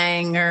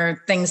slang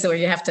or things where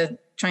you have to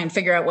try and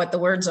figure out what the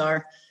words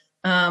are.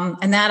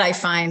 And that I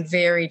find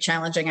very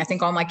challenging. I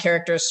think all my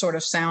characters sort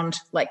of sound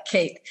like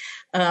Kate,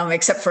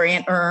 except for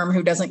Aunt Erm,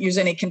 who doesn't use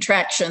any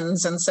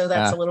contractions. And so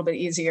that's a little bit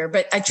easier.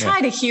 But I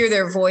try to hear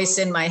their voice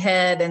in my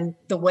head and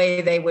the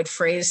way they would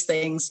phrase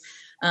things.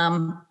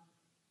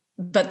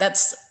 But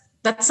that's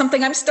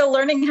something I'm still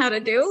learning how to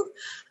do.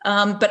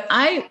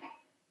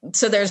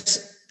 So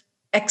there's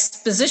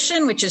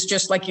exposition, which is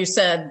just like you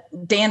said,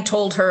 Dan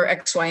told her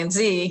X, Y, and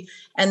Z.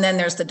 And then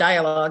there's the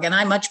dialogue. And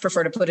I much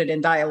prefer to put it in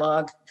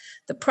dialogue.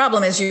 The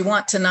problem is you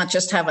want to not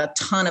just have a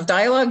ton of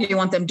dialogue. You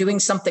want them doing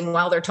something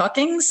while they're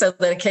talking so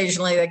that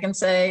occasionally they can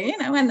say,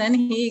 and then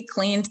he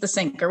cleaned the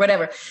sink or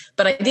whatever.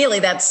 But ideally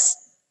those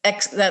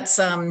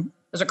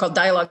are called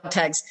dialogue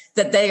tags,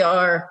 that they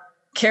are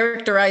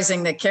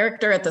characterizing the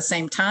character at the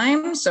same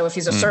time. So if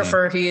he's a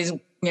surfer, he's,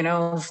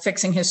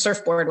 fixing his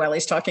surfboard while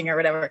he's talking or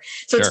whatever.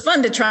 So It's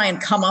fun to try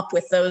and come up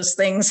with those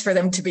things for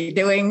them to be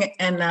doing.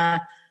 And,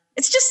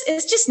 it's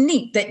just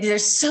neat that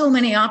there's so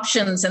many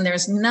options and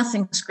there's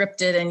nothing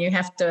scripted and you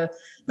have to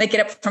make it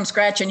up from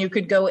scratch and you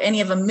could go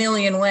any of a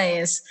million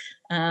ways.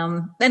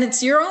 Then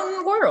it's your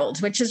own world,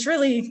 which is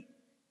really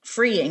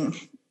freeing.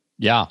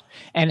 Yeah.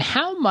 And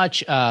how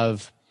much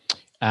of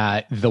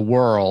the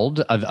world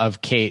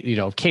of Kate,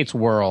 Kate's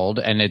world,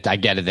 and I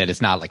get it that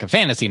it's not like a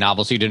fantasy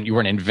novel, so you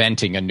weren't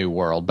inventing a new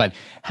world, but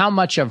how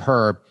much of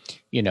her,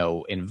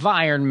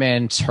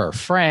 environment, her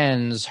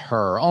friends,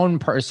 her own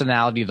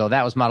personality, though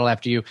that was modeled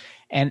after you,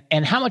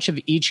 and how much of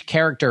each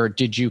character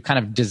did you kind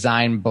of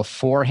design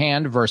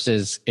beforehand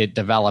versus it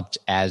developed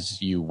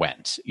as you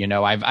went?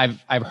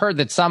 I've heard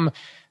that some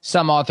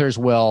authors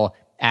will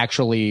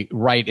actually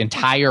write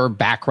entire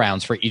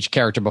backgrounds for each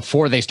character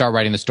before they start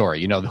writing the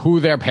story. Who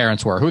their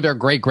parents were, who their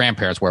great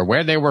grandparents were,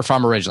 where they were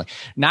from originally.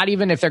 Not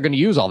even if they're going to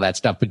use all that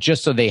stuff, but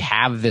just so they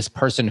have this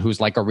person who's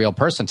like a real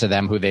person to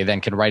them, who they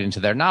then can write into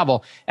their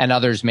novel. And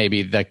others,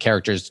 maybe the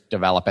characters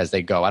develop as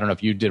they go. I don't know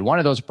if you did one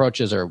of those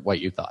approaches or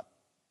what you thought.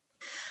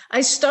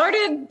 I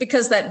started,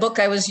 because that book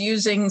I was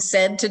using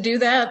said to do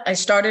that, I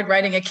started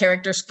writing a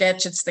character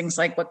sketch. It's things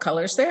like what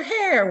color's their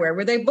hair, where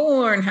were they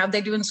born, how'd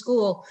they do in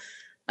school.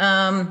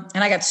 And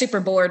I got super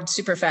bored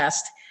super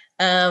fast.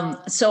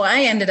 So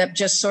I ended up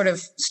just sort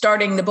of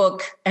starting the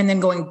book and then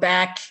going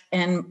back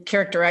and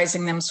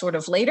characterizing them sort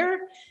of later.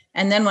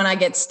 And then when I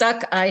get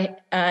stuck,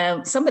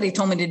 somebody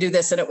told me to do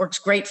this, and it works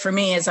great for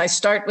me, is I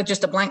start with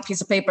just a blank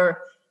piece of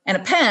paper and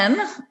a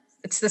pen.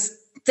 It's this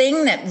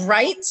thing that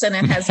writes and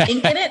it has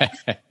ink in it.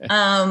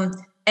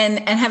 And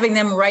having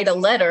them write a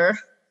letter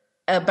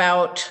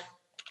about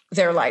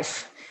their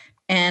life.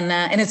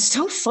 And it's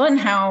so fun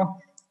how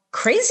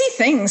crazy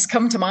things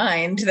come to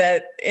mind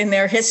that in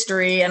their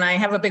history. And I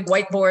have a big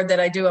whiteboard that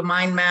I do a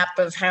mind map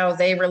of how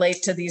they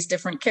relate to these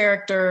different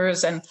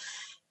characters. And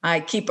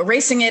I keep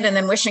erasing it and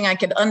then wishing I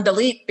could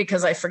undelete,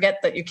 because I forget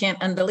that you can't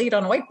undelete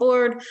on a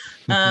whiteboard.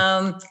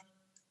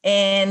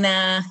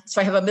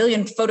 So I have a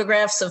million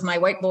photographs of my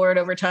whiteboard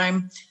over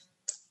time.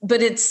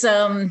 But it's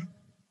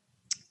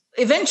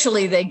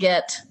eventually they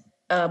get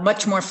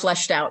much more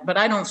fleshed out, but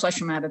I don't flesh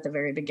them out at the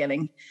very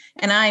beginning.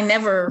 And I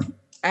never...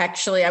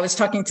 Actually, I was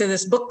talking to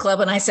this book club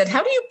and I said,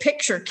 how do you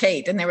picture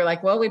Kate? And they were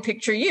like, well, we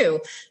picture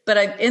you.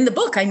 But in the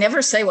book, I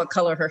never say what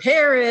color her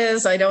hair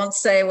is. I don't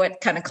say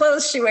what kind of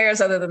clothes she wears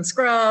other than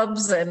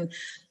scrubs and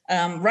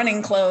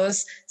running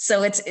clothes.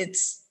 So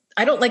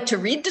I don't like to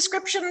read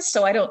descriptions,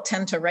 so I don't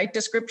tend to write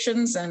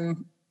descriptions.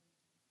 And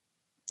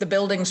the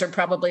buildings are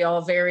probably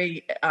all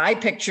I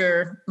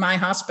picture my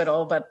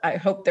hospital, but I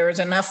hope there is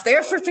enough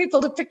there for people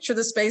to picture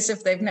the space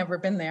if they've never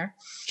been there.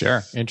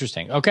 Sure.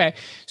 Interesting. Okay.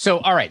 So,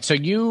 all right. So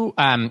you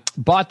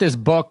bought this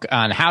book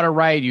on how to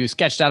write, you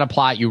sketched out a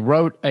plot, you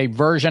wrote a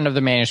version of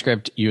the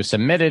manuscript, you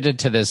submitted it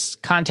to this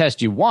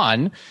contest, you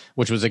won,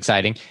 which was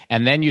exciting.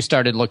 And then you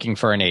started looking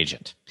for an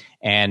agent.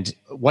 And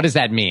what does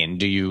that mean?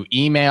 Do you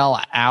email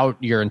out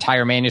your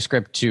entire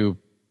manuscript to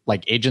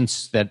like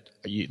agents that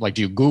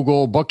do you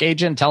Google book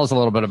agent? Tell us a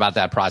little bit about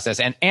that process.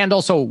 And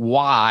also,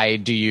 why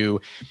do you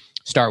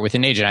start with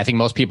an agent? I think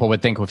most people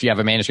would think if you have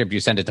a manuscript, you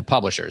send it to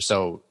publishers.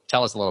 So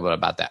tell us a little bit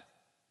about that.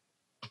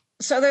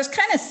 So there's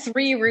kind of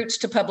three routes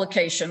to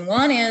publication.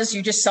 One is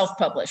you just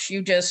self-publish.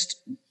 You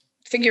just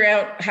figure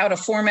out how to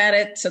format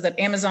it so that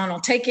Amazon will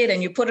take it,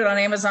 and you put it on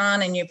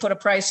Amazon and you put a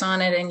price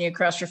on it and you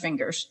cross your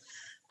fingers.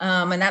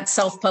 And that's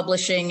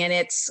self-publishing, and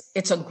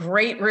it's a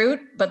great route,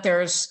 but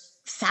there's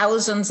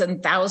thousands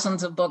and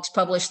thousands of books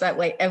published that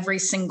way every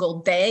single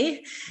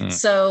day.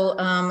 So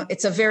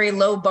it's a very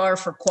low bar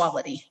for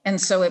quality. And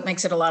so it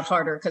makes it a lot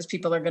harder because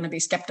people are going to be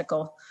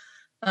skeptical.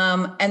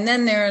 And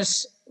then there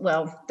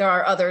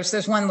are others.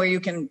 There's one where you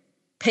can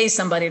pay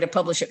somebody to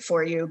publish it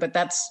for you, but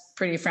that's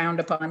pretty frowned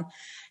upon.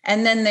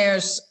 And then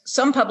there's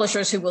some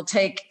publishers who will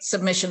take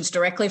submissions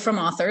directly from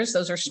authors.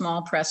 Those are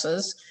small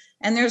presses.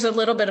 And there's a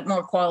little bit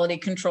more quality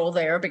control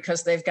there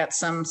because they've got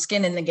some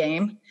skin in the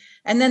game.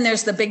 And then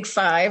there's the big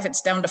five.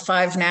 It's down to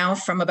 5 now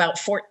from about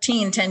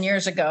 10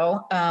 years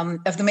ago,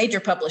 of the major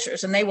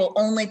publishers. And they will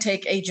only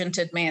take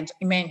agented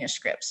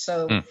manuscripts.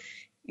 So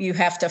you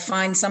have to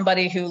find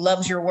somebody who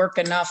loves your work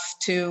enough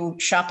to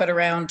shop it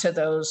around to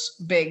those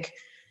big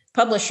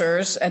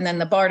publishers. And then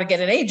the bar to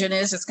get an agent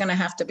is it's going to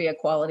have to be a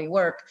quality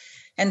work.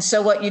 And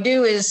so what you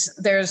do is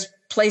there's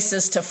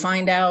places to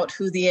find out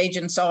who the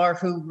agents are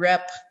who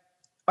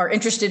are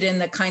interested in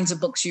the kinds of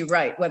books you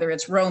write, whether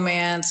it's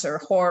romance or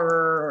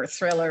horror or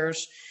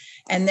thrillers.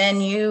 And then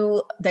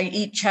they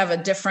each have a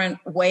different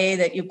way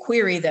that you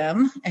query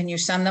them, and you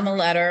send them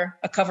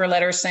a cover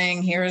letter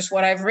saying, here's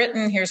what I've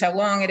written, here's how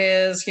long it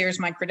is, here's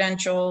my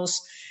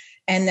credentials.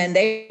 And then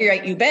they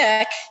write you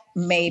back,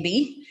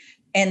 maybe,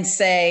 and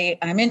say,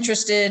 I'm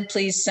interested,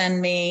 please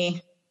send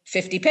me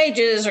 50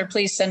 pages, or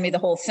please send me the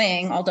whole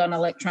thing, all done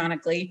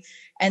electronically.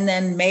 And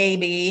then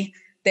maybe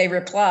they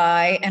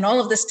reply, and all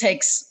of this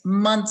takes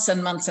months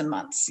and months and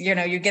months.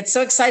 You get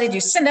so excited, you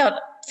send out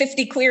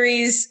 50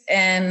 queries,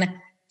 and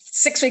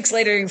 6 weeks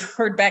later, you've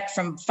heard back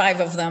from 5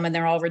 of them, and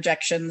they're all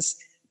rejections.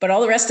 But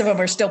all the rest of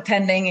them are still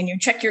pending, and you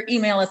check your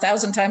email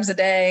 1,000 times a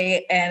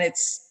day, and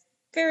it's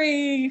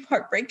very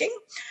heartbreaking.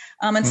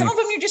 And some of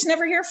them you just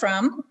never hear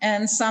from,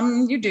 and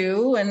some you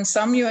do, and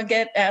some you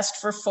get asked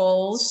for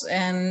fulls,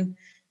 and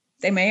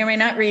they may or may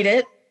not read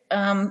it.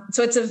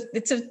 So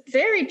it's a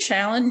very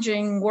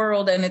challenging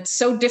world, and it's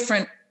so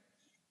different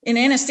In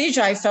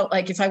anesthesia, I felt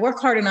like if I work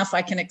hard enough,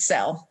 I can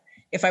excel.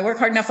 If I work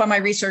hard enough on my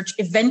research,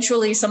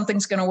 eventually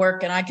something's going to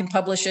work and I can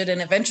publish it.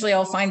 And eventually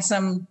I'll find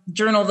some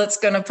journal that's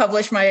going to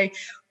publish my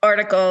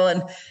article.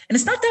 And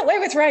it's not that way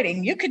with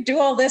writing. You could do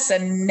all this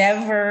and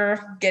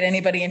never get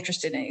anybody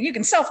interested in it. You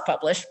can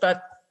self-publish,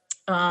 but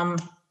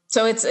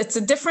so it's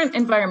a different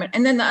environment.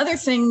 And then the other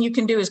thing you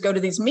can do is go to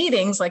these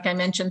meetings, like I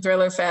mentioned,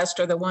 Thriller Fest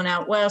or the one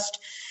out west,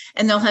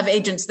 and they'll have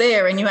agents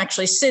there and you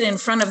actually sit in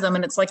front of them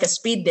and it's like a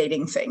speed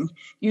dating thing.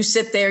 You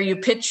sit there, you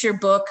pitch your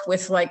book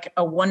with like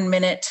a 1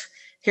 minute,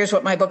 here's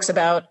what my book's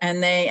about.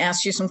 And they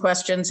ask you some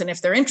questions. And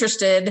if they're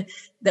interested,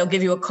 they'll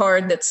give you a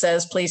card that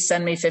says, please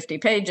send me 50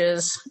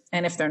 pages.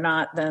 And if they're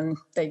not, then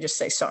they just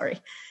say sorry.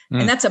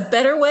 And that's a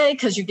better way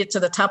because you get to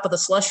the top of the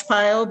slush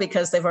pile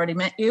because they've already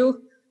met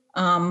you.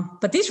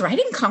 But these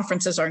writing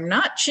conferences are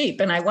not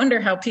cheap. And I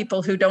wonder how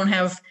people who don't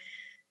have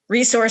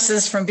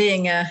resources from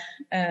being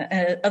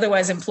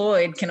otherwise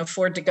employed can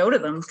afford to go to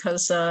them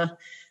because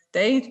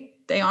they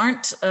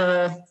aren't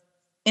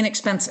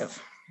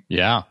inexpensive.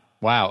 Yeah.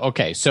 Wow.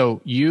 Okay. So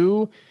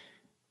you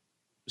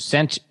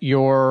sent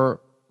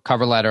your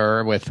cover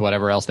letter with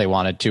whatever else they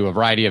wanted to a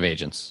variety of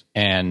agents,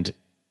 and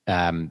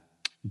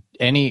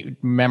any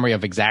memory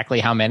of exactly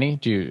how many?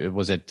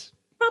 Was it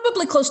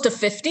probably close to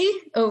 50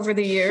 over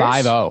the years?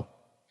 50.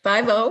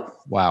 50.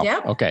 Wow.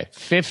 Yeah. Okay.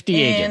 50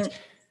 agents.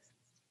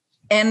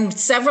 And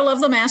several of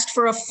them asked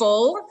for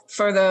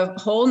for the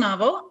whole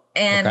novel,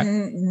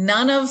 and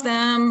none of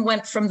them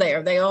went from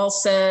there. They all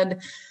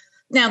said,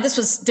 now this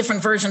was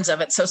different versions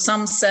of it. So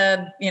some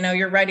said,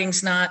 your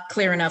writing's not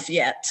clear enough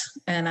yet.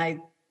 And I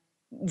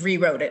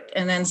rewrote it.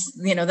 And then,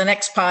 the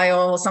next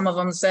pile, some of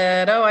them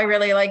said, oh, I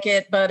really like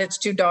it, but it's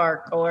too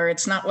dark, or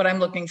it's not what I'm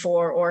looking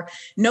for, or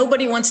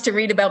nobody wants to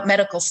read about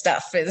medical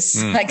stuff. I got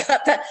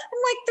that. I'm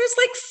like, there's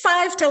like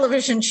 5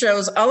 television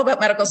shows all about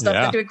medical stuff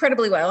that do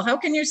incredibly well. How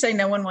can you say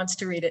no one wants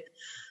to read it?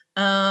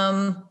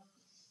 And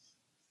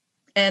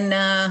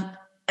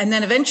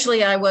then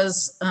eventually I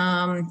was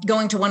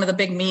going to one of the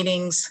big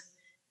meetings,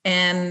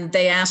 and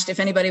they asked if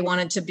anybody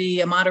wanted to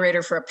be a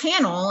moderator for a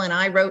panel. And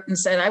I wrote and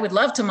said, I would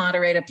love to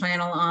moderate a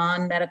panel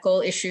on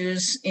medical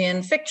issues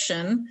in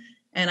fiction.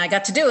 And I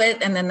got to do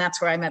it. And then that's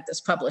where I met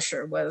this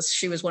publisher.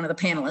 She was one of the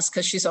panelists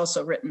because she's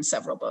also written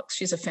several books.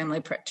 She's a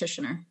family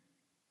practitioner.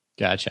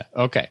 Gotcha.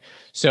 Okay.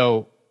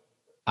 So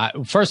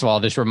first of all,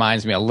 this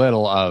reminds me a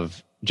little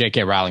of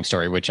J.K. Rowling's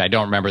story, which I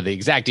don't remember the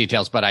exact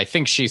details, but I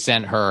think she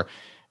sent her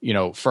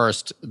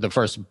the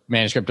first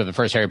manuscript of the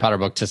first Harry Potter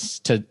book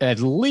to at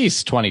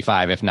least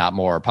 25, if not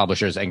more,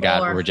 publishers, and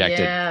got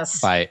rejected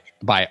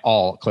by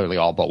clearly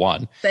all but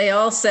one. They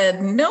all said,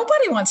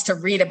 nobody wants to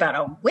read about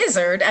a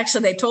wizard.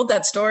 Actually, they told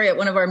that story at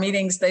one of our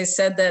meetings. They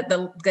said that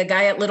the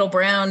guy at Little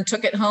Brown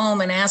took it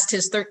home and asked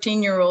his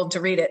 13-year-old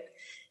to read it.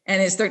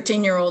 And his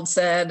 13-year-old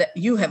said,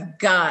 you have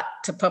got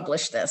to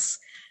publish this.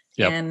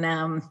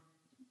 Yep.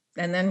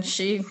 And then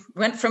she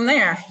went from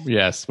there.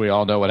 Yes, we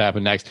all know what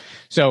happened next.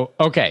 So,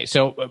 okay.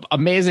 So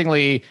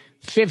amazingly,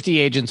 50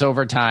 agents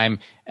over time.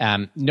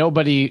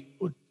 Nobody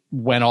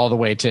went all the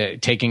way to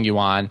taking you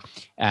on.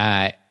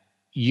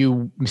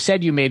 You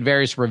said you made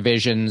various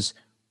revisions.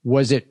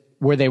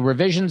 Were they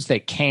revisions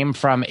that came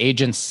from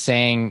agents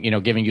saying,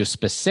 giving you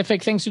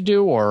specific things to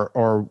do,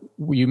 or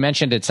you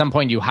mentioned at some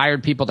point you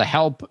hired people to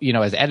help,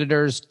 as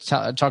editors?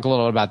 Talk a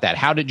little about that.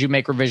 How did you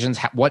make revisions?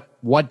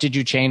 What did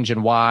you change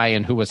and why,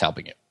 and who was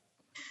helping you?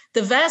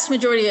 The vast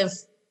majority of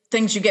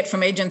things you get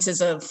from agents is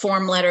a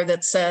form letter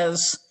that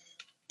says,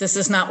 this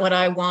is not what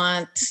I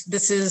want.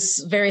 This is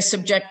very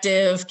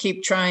subjective.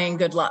 Keep trying.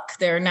 Good luck.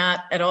 They're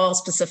not at all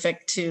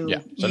specific to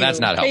you. So that's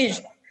not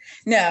helpful.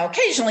 No,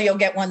 occasionally you'll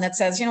get one that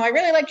says, I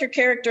really like your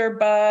character,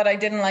 but I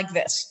didn't like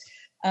this.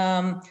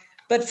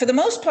 But for the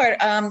most part,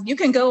 you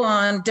can go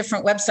on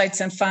different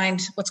websites and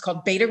find what's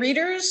called beta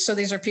readers. So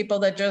these are people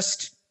that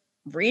just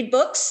read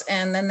books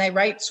and then they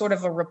write sort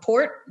of a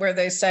report where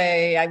they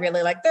say, I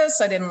really like this,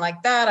 I didn't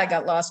like that, I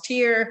got lost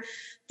here.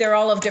 They're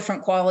all of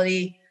different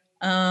quality.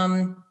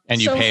 And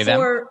you pay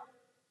them?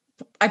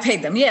 I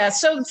paid them, yeah.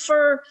 So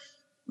for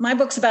my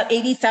book's about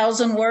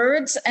 80,000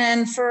 words,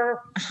 and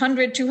for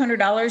 $100,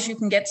 $200, you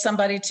can get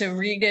somebody to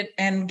read it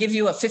and give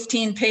you a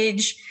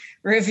 15-page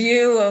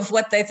review of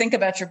what they think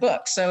about your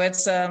book. So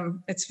it's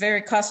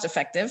very cost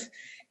effective.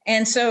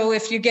 And so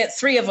if you get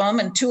 3 of them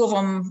and 2 of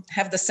them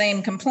have the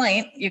same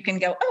complaint, you can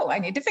go, oh, I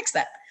need to fix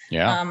that.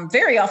 Yeah.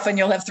 Very often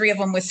you'll have 3 of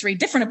them with 3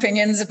 different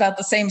opinions about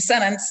the same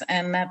sentence,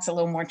 and that's a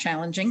little more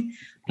challenging.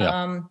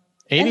 Yeah.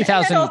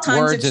 80,000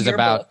 words is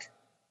about book.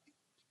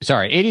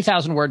 Sorry,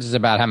 80,000 words is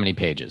about how many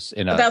pages?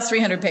 About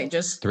 300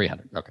 pages.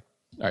 300. Okay.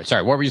 All right.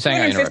 Sorry. What were you saying?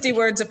 250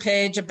 words a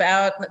page.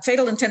 About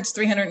Fatal Intent's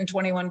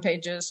 321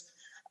 pages.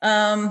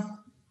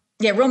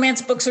 Yeah,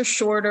 romance books are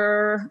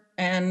shorter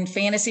and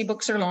fantasy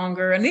books are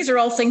longer. And these are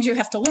all things you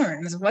have to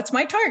learn. What's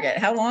my target?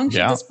 How long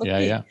should this book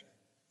be?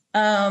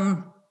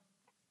 Yeah.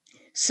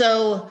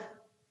 So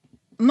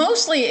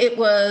Mostly it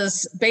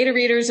was beta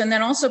readers, and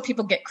then also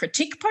people get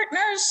critique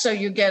partners. So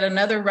you get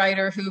another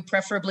writer who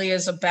preferably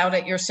is about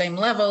at your same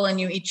level, and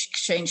you each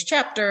exchange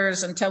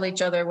chapters and tell each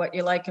other what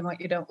you like and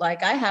what you don't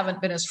like. I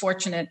haven't been as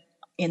fortunate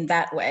in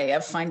that way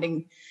of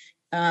finding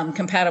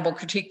compatible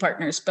critique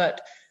partners,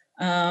 but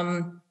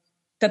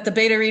that the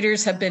beta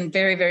readers have been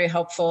very, very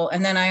helpful.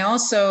 And then I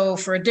also,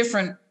 for a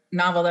different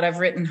novel that I've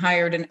written,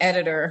 hired an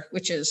editor,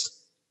 which is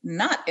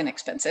not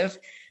inexpensive.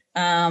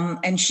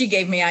 And she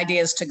gave me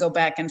ideas to go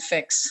back and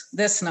fix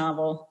this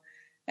novel.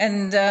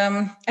 And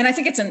I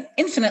think it's an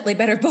infinitely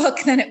better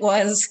book than it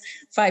was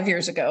 5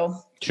 years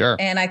ago. Sure.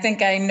 And I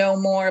think I know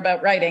more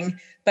about writing,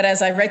 but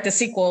as I write the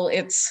sequel,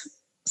 it's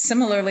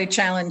similarly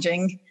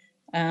challenging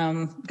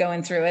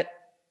going through it,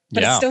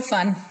 but it's still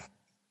fun.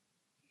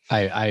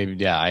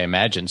 I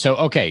imagine. So,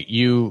 okay,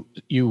 you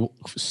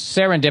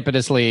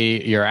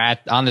serendipitously, you're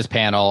on this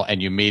panel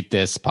and you meet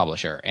this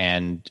publisher,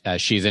 and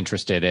she's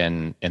interested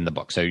in the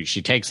book. So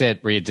she takes it,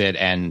 reads it,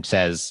 and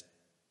says,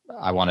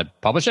 I want to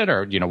publish it,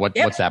 or,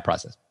 what's that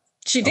process?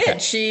 She did.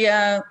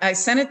 Okay. I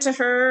sent it to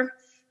her,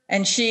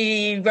 and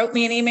she wrote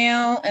me an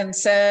email and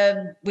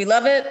said, we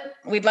love it.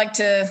 We'd like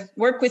to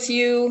work with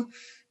you.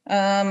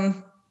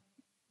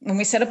 When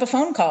we set up a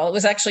phone call, it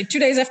was actually 2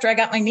 days after I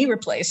got my knee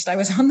replaced. I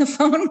was on the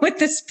phone with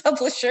this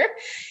publisher,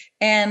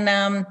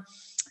 and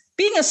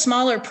being a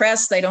smaller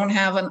press, they don't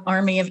have an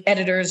army of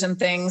editors and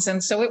things.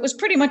 And so it was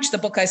pretty much the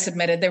book I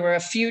submitted. There were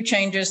a few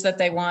changes that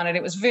they wanted.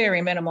 It was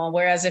very minimal.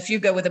 Whereas if you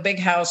go with a big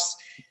house,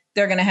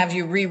 they're going to have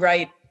you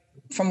rewrite,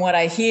 from what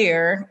I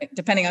hear,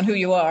 depending on who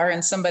you are,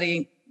 and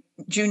somebody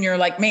junior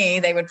like me,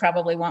 they would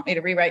probably want me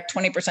to rewrite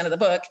 20% of the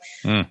book.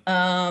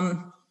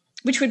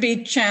 Which would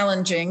be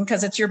challenging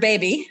because it's your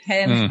baby,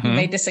 and you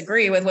may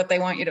disagree with what they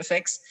want you to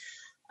fix.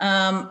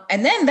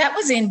 And then that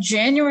was in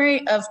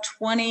January of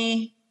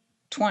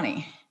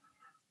 2020.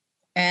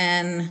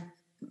 And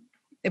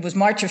it was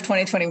March of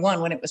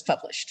 2021 when it was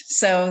published.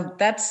 So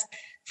that's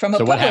from a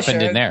publisher. So what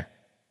happened in there?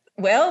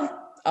 Well,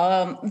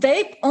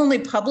 they only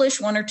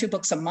publish 1 or 2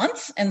 books a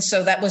month. And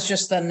so that was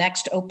just the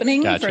next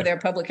opening for their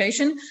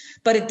publication.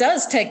 But it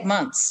does take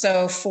months.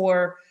 So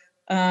for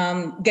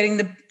getting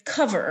the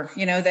cover,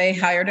 they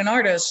hired an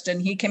artist and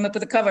he came up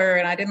with a cover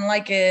and I didn't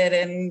like it.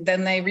 And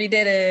then they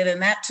redid it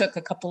and that took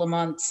a couple of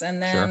months.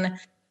 And then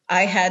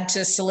I had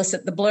to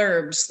solicit the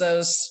blurbs,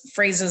 those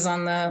phrases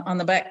on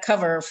the back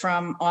cover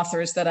from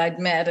authors that I'd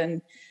met.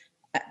 And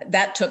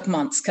that took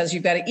months because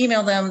you've got to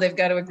email them. They've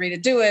got to agree to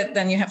do it.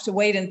 Then you have to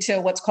wait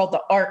until what's called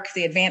the ARC,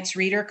 the advanced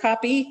reader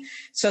copy.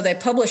 So they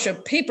publish a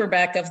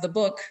paperback of the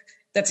book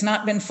that's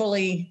not been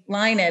fully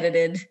line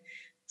edited,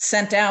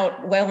 sent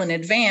out well in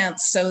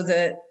advance so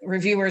that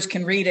reviewers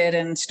can read it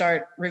and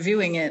start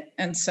reviewing it.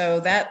 And so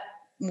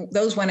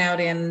those went out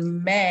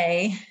in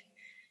May,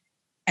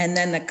 and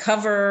then the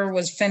cover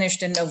was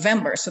finished in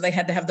November. So they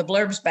had to have the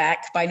blurbs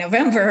back by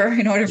November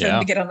in order for them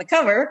to get on the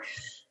cover.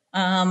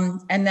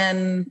 And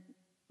then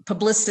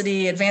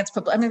publicity, advanced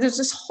publicity. I mean, there's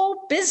this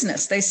whole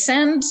business. They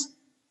send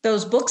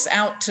those books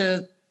out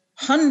to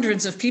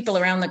hundreds of people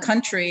around the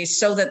country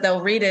so that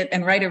they'll read it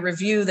and write a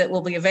review that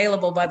will be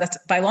available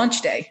by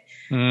launch day,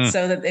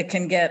 so that it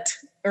can get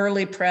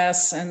early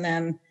press. And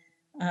then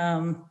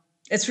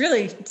it's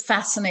really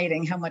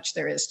fascinating how much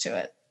there is to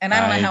it. And I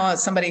don't know how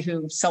somebody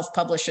who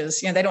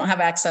self-publishes, they don't have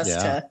access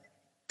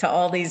to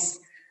all these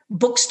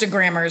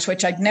bookstagrammers,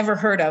 which I'd never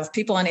heard of,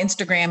 people on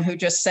Instagram who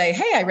just say,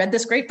 hey, I read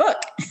this great book.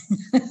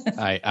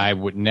 I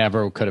would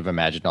never could have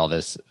imagined all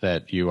this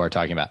that you are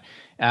talking about.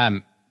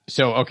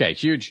 So, okay,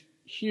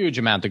 huge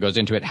amount that goes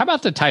into it. How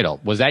about the title?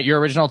 Was that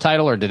your original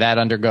title or did that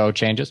undergo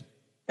changes?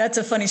 That's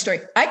a funny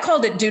story. I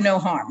called it Do No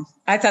Harm.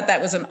 I thought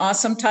that was an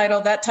awesome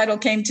title. That title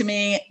came to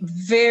me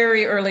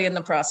very early in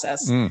the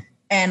process.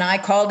 And I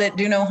called it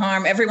Do No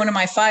Harm. Every one of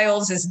my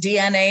files is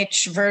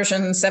DNH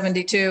version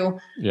 72.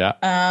 Yeah.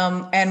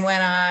 And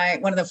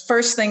one of the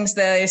first things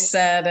they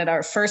said at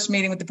our first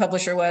meeting with the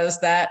publisher was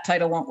that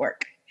title won't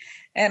work.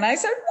 And I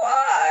said,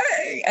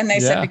 why? And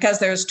they said, because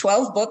there's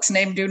 12 books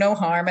named Do No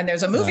Harm, and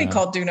there's a movie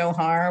called Do No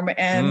Harm,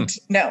 and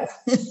no.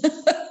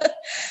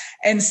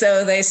 And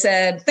so they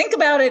said, think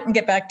about it and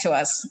get back to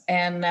us.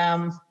 And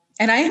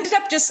I ended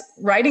up just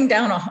writing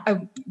down,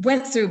 I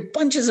went through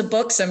bunches of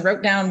books and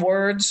wrote down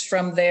words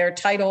from their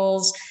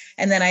titles.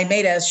 And then I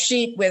made a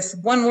sheet with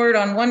one word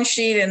on one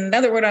sheet and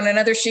another word on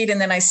another sheet. And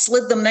then I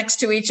slid them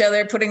next to each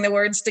other, putting the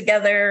words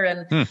together.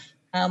 And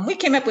we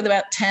came up with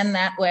about 10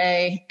 that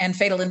way. And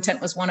Fatal Intent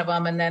was one of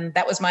them. And then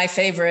that was my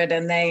favorite.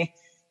 And they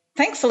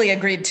thankfully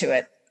agreed to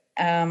it.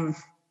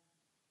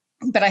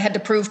 But I had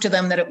to prove to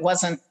them that it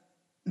wasn't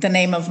the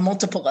name of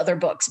multiple other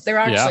books. There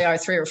actually are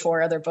 3 or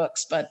 4 other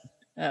books, but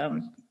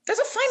there's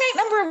a finite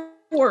number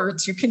of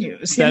words you can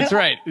use. That's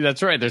right.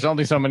 There's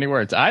only so many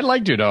words. I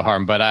like Do No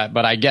Harm, but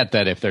I get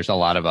that if there's a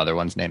lot of other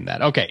ones named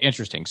that. Okay,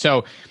 interesting.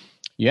 So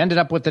you ended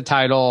up with the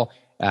title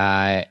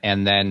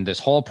and then this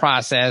whole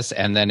process.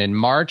 And then in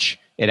March,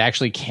 it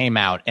actually came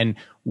out. And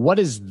what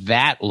does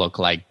that look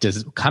like?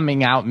 Does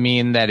coming out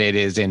mean that it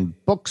is in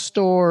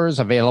bookstores,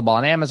 available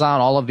on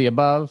Amazon, all of the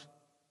above?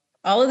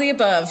 All of the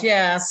above.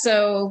 Yeah.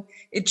 So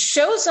it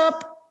shows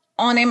up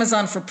on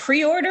Amazon for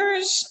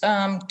pre-orders 2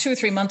 or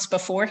 3 months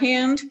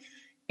beforehand.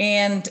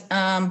 And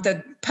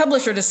the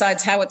publisher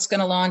decides how it's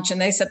going to launch,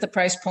 and they set the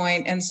price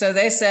point. And so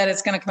they said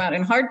it's going to come out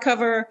in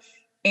hardcover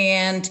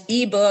and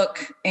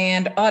ebook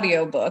and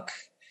audiobook.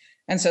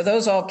 And so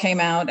those all came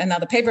out. And now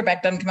the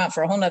paperback doesn't come out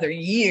for a whole nother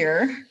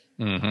year.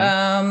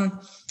 Mm-hmm.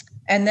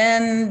 And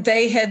then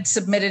they had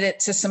submitted it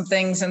to some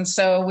things. And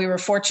so we were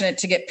fortunate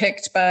to get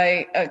picked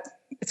by,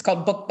 it's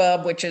called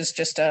BookBub, which is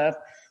just a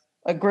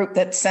group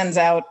that sends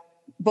out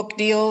book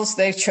deals.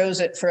 They chose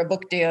it for a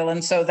book deal.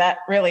 And so that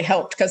really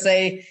helped because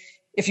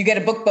if you get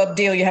a BookBub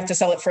deal, you have to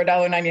sell it for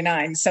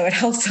 $1.99. So it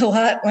helps a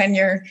lot when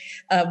you're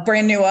a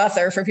brand new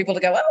author for people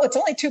to go, oh, it's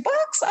only $2.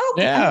 Oh,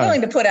 yeah.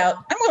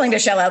 I'm willing to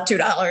shell out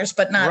 $2,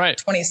 but not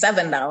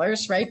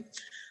 $27. Right.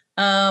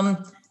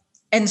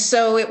 And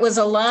so it was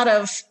a lot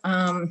of,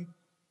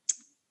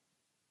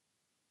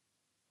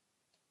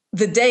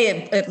 the day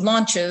it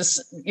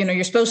launches,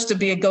 you're supposed to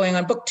be going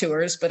on book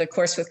tours, but of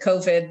course with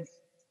COVID,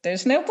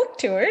 there's no book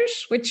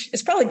tours, which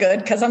is probably good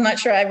because I'm not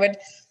sure I would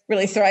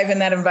really thrive in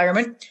that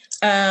environment.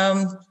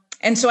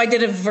 And so I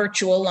did a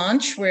virtual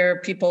launch where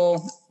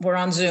people were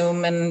on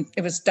Zoom, and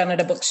it was done at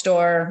a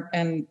bookstore.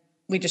 And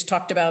we just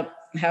talked about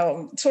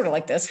how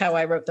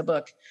I wrote the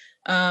book.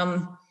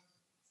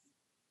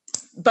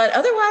 But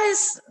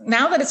otherwise,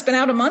 now that it's been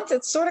out a month,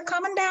 it's sort of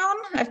calming down.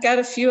 I've got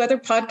a few other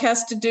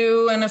podcasts to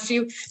do, and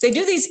they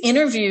do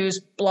these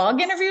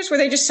blog interviews where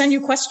they just send you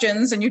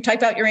questions and you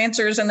type out your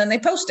answers and then they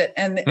post it.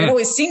 And it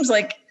always seems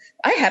like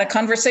I had a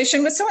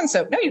conversation with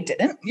so-and-so. No, you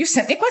didn't. You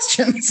sent me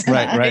questions.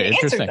 Right.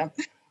 Interesting. Them.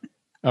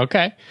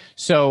 Okay.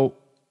 So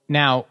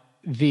now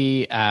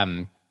the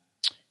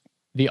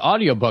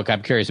audiobook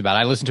I'm curious about.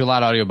 I listen to a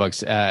lot of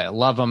audiobooks.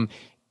 Love them.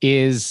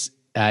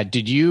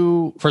 Did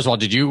you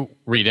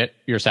read it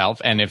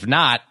yourself? And if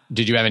not,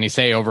 did you have any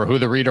say over who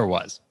the reader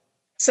was?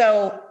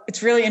 So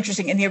it's really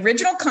interesting. In the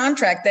original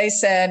contract, they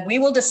said, we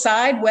will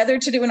decide whether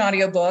to do an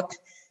audiobook.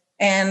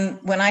 And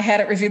when I had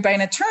it reviewed by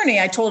an attorney,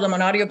 I told them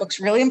an audiobook's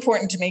really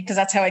important to me because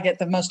that's how I get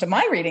the most of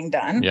my reading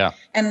done. Yeah.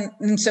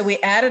 And so we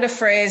added a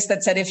phrase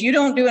that said, if you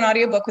don't do an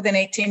audiobook within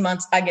 18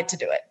 months, I get to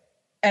do it.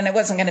 And it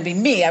wasn't going to be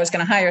me. I was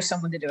going to hire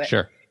someone to do it.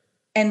 Sure.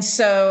 And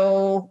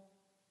so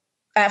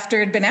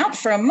after it'd been out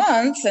for a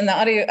month and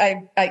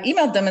I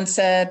emailed them and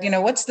said,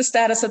 what's the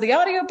status of the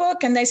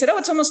audiobook? And they said, oh,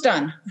 it's almost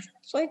done.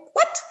 It's like,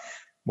 what?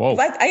 Whoa.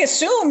 I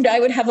assumed I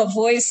would have a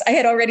voice. I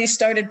had already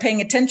started paying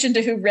attention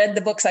to who read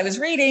the books I was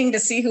reading to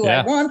see who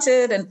I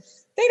wanted. And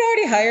they'd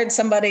already hired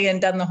somebody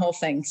and done the whole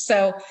thing.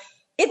 So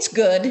it's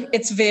good.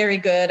 It's very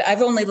good.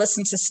 I've only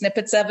listened to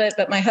snippets of it,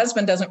 but my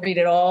husband doesn't read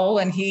it all.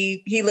 And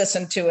he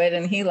listened to it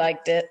and he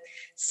liked it.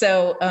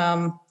 So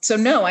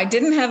no, I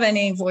didn't have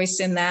any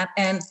voice in that.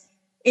 And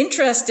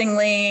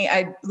interestingly,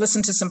 I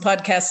listened to some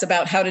podcasts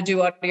about how to do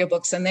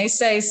audiobooks, and they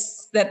say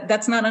that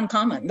that's not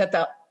uncommon, that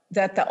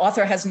the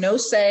author has no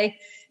say,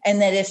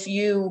 and that if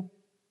you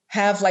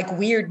have like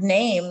weird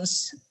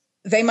names,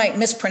 they might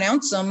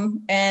mispronounce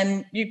them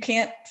and you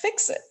can't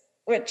fix it,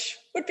 which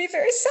would be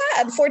very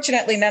sad.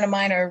 Fortunately, none of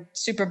mine are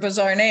super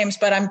bizarre names,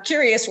 but I'm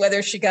curious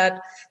whether she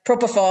got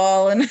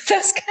propofol and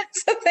those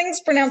kinds of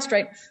things pronounced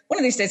right. One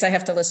of these days I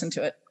have to listen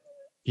to it.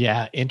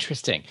 Yeah,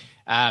 interesting.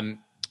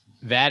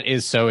 That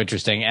is so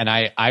interesting. And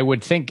I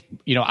would think,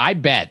 I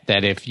bet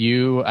that if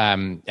you,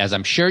 as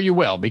I'm sure you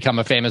will, become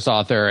a famous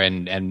author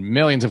and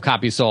millions of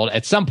copies sold,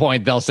 at some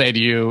point they'll say to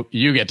you,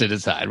 you get to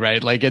decide,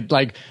 right?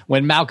 Like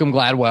when Malcolm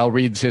Gladwell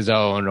reads his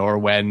own, or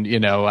when,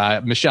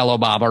 Michelle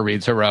Obama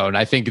reads her own,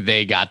 I think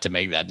they got to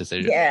make that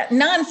decision. Yeah.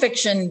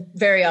 Nonfiction,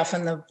 very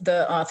often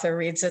the author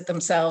reads it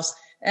themselves.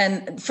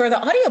 And for the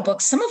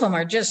audiobooks, some of them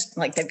are just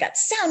like they've got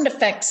sound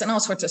effects and all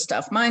sorts of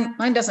stuff. Mine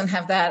doesn't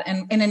have that.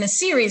 And in a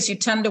series, you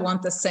tend to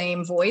want the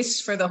same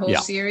voice for the whole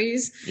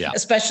series,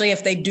 especially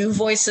if they do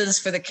voices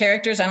for the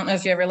characters. I don't know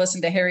if you ever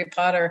listened to Harry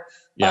Potter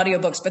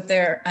audiobooks, but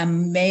they're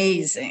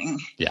amazing.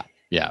 Yeah.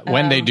 Yeah.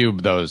 When they do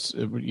those,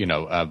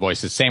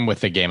 voices, same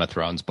with the Game of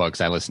Thrones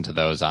books. I listen to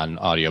those on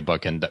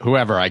audiobook, and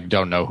whoever, I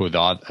don't know who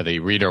the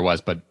reader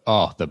was, but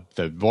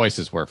the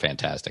voices were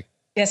fantastic.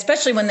 Yeah,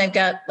 especially when they've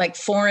got like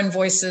foreign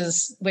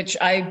voices, which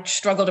I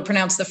struggle to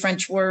pronounce the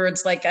French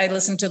words. Like I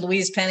listened to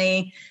Louise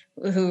Penny,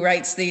 who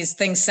writes these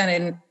things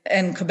sent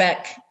in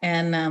Quebec.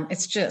 And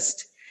it's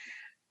just,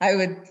 I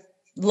would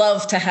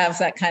love to have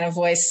that kind of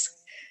voice.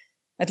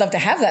 I'd love to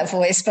have that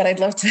voice, but I'd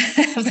love to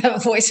have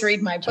that voice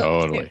read my book.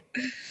 Totally.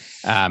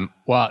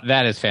 Well,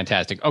 that is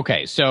fantastic.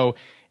 Okay, so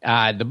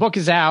the book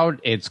is out.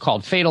 It's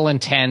called Fatal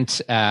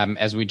Intent,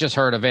 as we just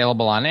heard,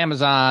 available on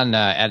Amazon,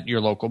 at your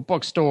local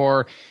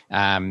bookstore,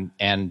 and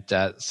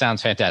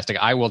sounds fantastic.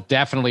 I will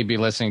definitely be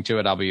listening to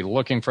it. I'll be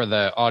looking for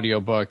the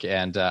audiobook,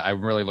 and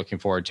I'm really looking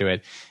forward to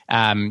it.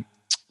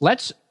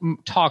 Let's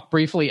talk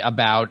briefly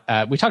about,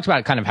 we talked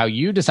about kind of how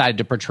you decided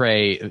to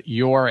portray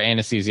your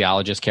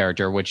anesthesiologist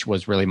character, which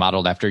was really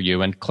modeled after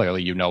you, and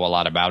clearly you know a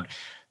lot about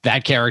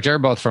that character,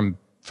 both from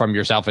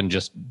yourself and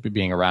just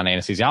being around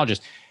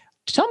anesthesiologists.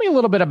 Tell me a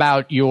little bit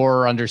about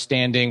your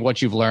understanding,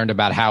 what you've learned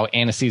about how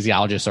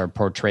anesthesiologists are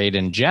portrayed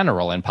in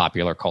general in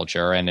popular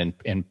culture and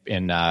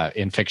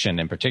in fiction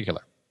in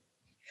particular.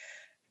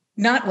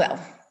 Not well.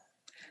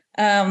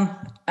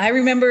 I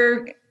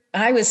remember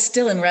I was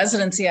still in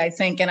residency, I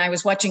think, and I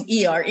was watching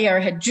ER. ER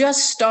had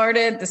just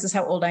started. This is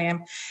how old I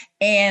am.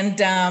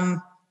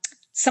 And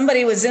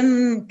somebody was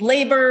in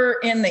labor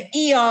in the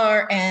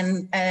ER,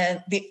 and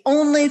the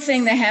only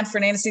thing they had for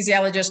an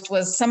anesthesiologist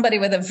was somebody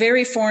with a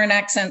very foreign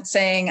accent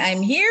saying,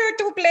 "I'm here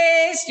to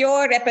place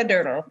your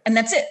epidural." And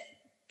that's it.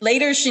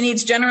 Later, she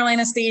needs general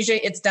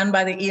anesthesia. It's done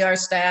by the ER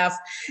staff.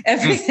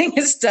 Everything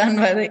is done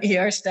by the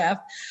ER staff.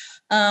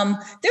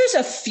 There's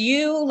a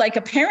few, like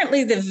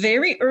apparently the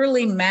very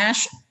early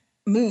MASH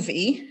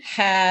movie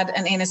had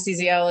an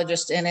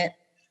anesthesiologist in it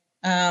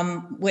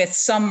with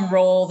some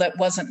role that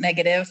wasn't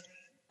negative.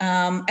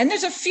 And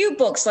there's a few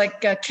books like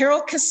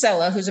Carol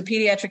Casella, who's a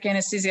pediatric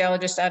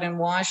anesthesiologist out in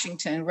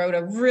Washington, wrote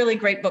a really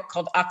great book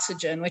called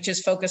Oxygen, which is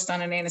focused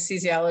on an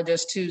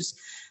anesthesiologist who's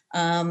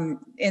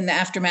in the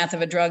aftermath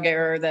of a drug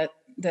error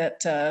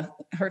that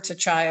hurts a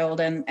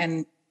child.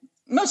 And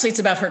mostly it's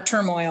about her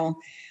turmoil,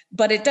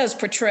 but it does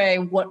portray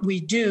what we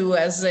do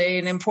as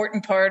an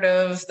important part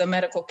of the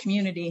medical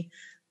community.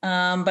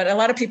 But a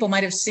lot of people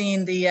might have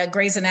seen the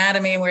Grey's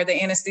Anatomy where the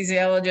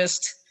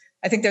anesthesiologist,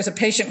 I think there's a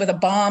patient with a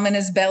bomb in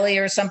his belly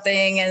or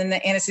something, and the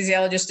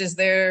anesthesiologist is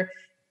there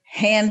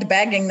hand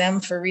bagging them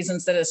for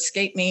reasons that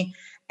escape me.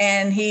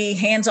 And he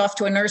hands off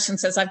to a nurse and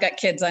says, "I've got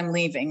kids, I'm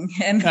leaving."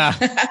 And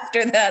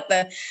after that,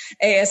 the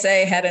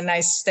ASA had a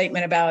nice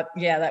statement about,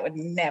 yeah, that would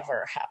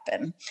never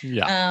happen.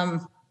 Yeah.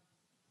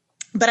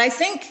 But I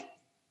think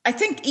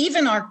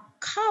even our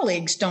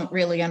colleagues don't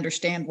really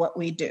understand what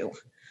we do.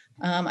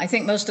 I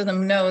think most of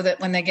them know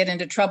that when they get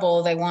into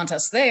trouble, they want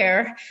us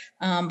there,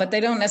 but they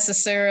don't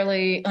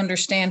necessarily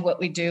understand what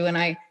we do. And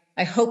I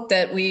hope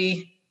that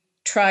we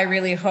try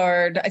really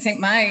hard. I think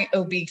my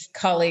OB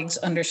colleagues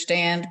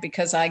understand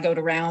because I go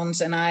to rounds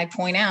and I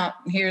point out,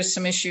 here's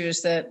some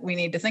issues that we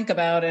need to think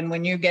about. And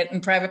when you get in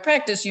private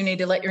practice, you need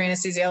to let your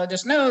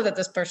anesthesiologist know that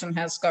this person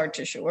has scar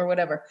tissue or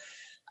whatever.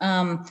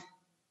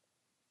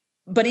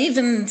 But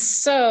even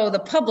so, the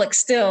public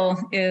still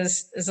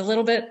is a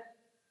little bit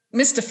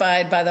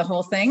mystified by the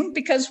whole thing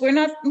because we're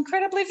not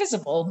incredibly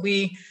visible.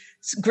 We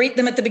greet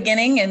them at the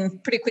beginning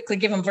and pretty quickly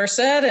give them Versed,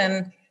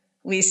 and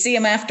we see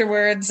them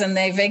afterwards and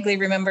they vaguely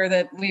remember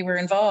that we were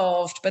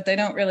involved, but they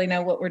don't really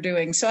know what we're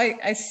doing. So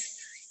I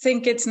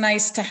think it's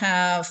nice to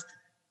have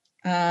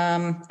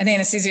an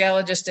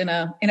anesthesiologist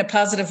in a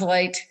positive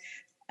light.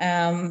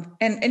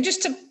 And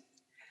just to,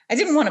 I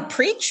didn't want to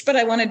preach, but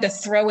I wanted to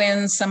throw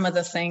in some of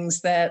the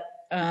things that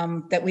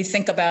we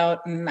think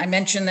about. And I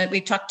mentioned that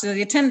we talked to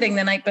the attending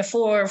the night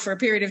before for a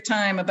period of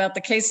time about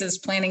the cases,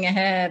 planning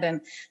ahead. And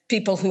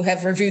people who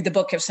have reviewed the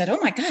book have said, "Oh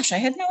my gosh, I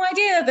had no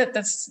idea that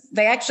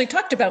they actually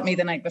talked about me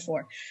the night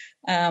before."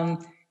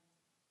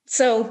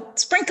 So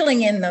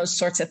sprinkling in those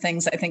sorts of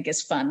things, I think,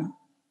 is fun.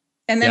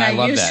 And then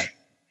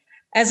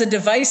as a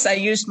device, I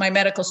used my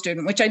medical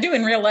student, which I do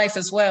in real life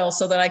as well,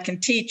 so that I can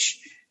teach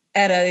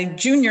at a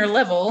junior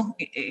level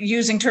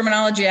using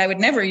terminology I would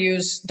never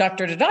use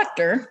doctor to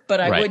doctor,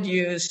 but I would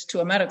use to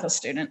a medical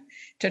student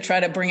to try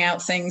to bring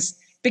out things.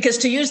 Because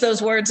to use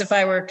those words, if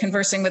I were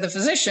conversing with a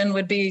physician,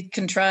 would be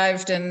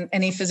contrived, and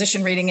any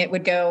physician reading it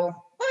would go,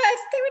 "What?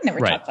 They would never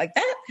talk like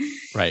that."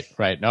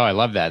 Right. No, I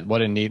love that.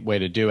 What a neat way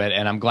to do it.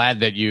 And I'm glad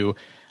that you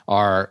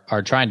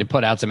are trying to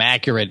put out some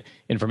accurate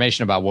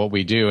information about what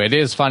we do. It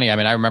is funny. I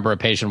mean, I remember a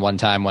patient one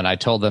time when I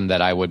told them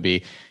that I would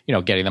be,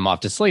 getting them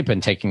off to sleep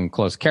and taking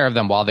close care of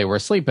them while they were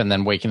asleep and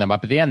then waking them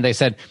up at the end. They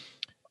said,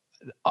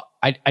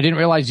 I didn't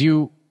realize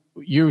you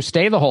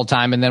stay the whole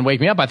time and then wake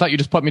me up. I thought you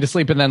just put me to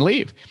sleep and then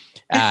leave,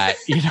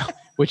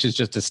 which is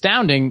just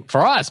astounding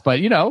for us. But,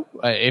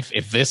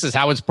 if this is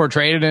how it's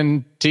portrayed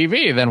in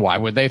TV, then why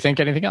would they think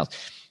anything else?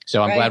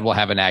 So I'm glad we'll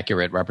have an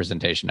accurate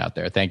representation out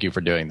there. Thank you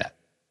for doing that.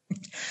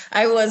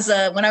 I was,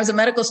 when I was a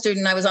medical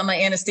student, I was on my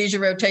anesthesia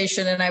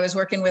rotation and I was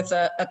working with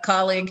a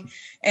colleague,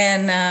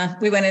 and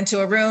we went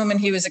into a room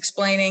and he was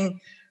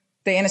explaining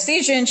the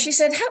anesthesia, and she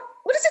said,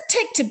 "What does it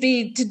take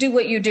to do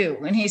what you do?"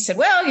 And he said,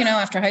 "Well,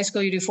 after high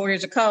school, you do 4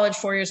 years of college,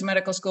 4 years of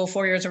medical school,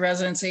 4 years of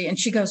residency." And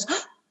she goes,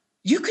 "Oh,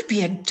 you could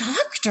be a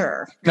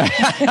doctor."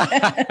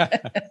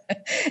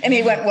 And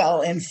he went,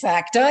 "Well, in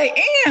fact, I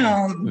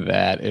am."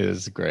 That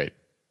is great.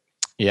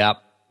 Yep.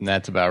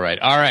 That's about right.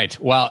 All right.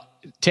 Well,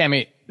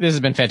 Tammy, this has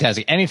been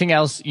fantastic. Anything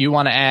else you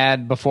want to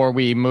add before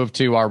we move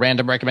to our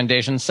random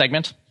recommendations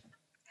segment?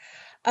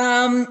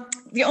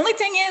 The only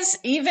thing is,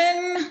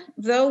 even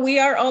though we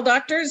are all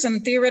doctors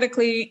and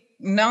theoretically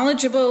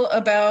knowledgeable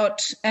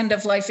about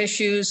end-of-life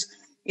issues,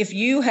 if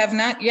you have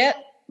not yet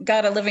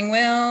got a living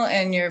will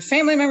and your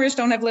family members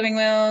don't have living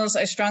wills,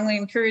 I strongly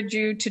encourage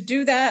you to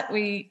do that.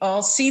 We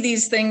all see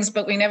these things,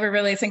 but we never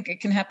really think it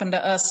can happen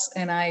to us.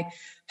 And I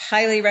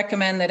highly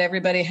recommend that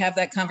everybody have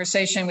that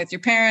conversation with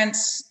your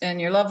parents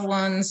and your loved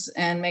ones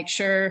and make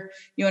sure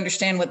you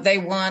understand what they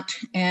want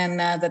and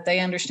that they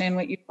understand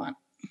what you want.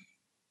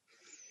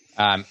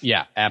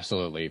 Yeah,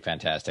 absolutely.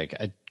 Fantastic.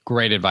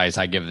 Great advice.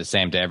 I give the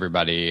same to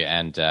everybody,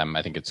 and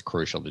I think it's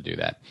crucial to do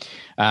that.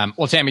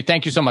 Well, Tammy,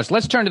 thank you so much.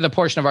 Let's turn to the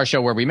portion of our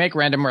show where we make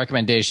random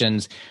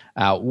recommendations.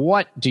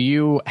 What do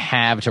you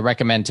have to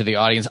recommend to the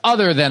audience,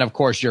 other than, of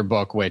course, your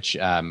book, which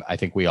I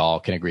think we all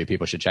can agree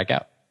people should check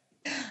out?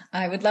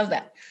 I would love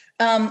that.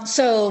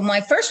 So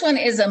my first one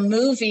is a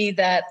movie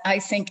that I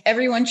think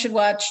everyone should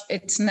watch.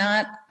 It's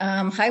not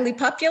highly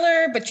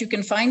popular, but you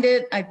can find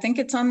it. I think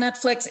it's on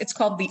Netflix. It's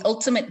called The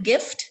Ultimate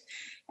Gift,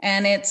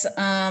 and it's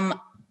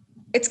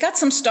got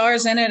some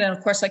stars in it, and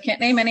of course I can't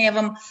name any of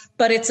them,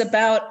 but it's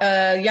about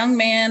a young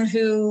man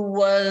who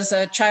was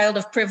a child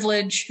of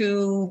privilege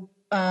who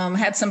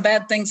had some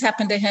bad things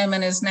happen to him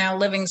and is now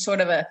living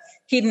sort of a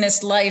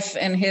hedonist life,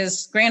 and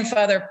his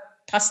grandfather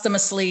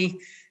posthumously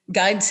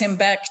guides him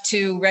back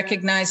to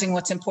recognizing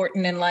what's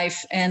important in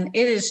life. And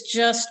it is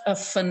just a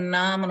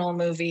phenomenal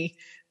movie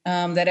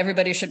that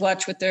everybody should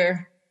watch with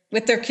their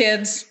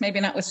kids, maybe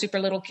not with super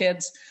little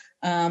kids,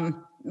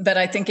 but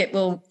I think it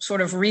will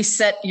sort of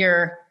reset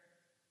your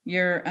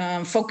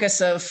focus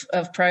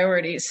of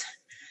priorities.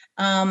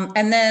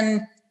 And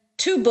then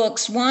 2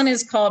 books. One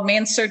is called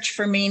Man's Search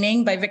for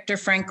Meaning by Viktor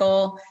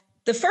Frankl.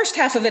 The first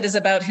half of it is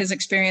about his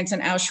experience in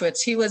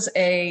Auschwitz. He was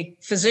a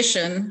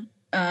physician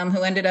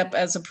who ended up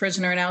as a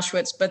prisoner in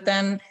Auschwitz, but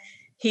then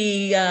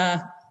he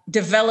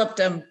developed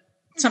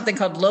something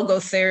called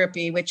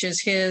logotherapy, which is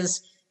he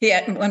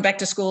went back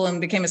to school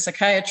and became a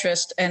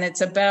psychiatrist. And it's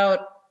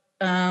about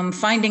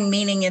finding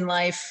meaning in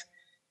life.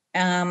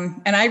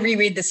 And I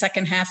reread the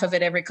second half of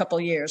it every couple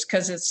of years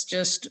because it's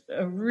just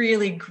a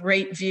really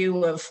great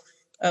view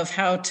of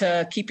how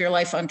to keep your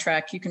life on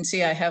track. You can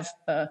see I have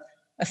a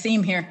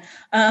theme here.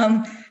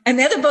 And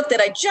the other book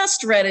that I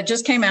just read, it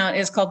just came out,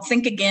 is called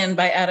Think Again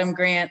by Adam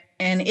Grant.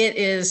 And it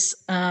is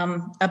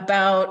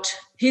about,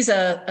 he's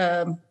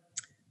a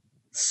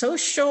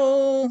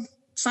social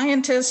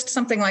scientist,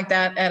 something like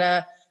that,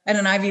 at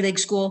an Ivy League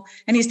school.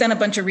 And he's done a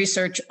bunch of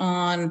research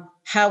on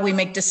how we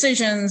make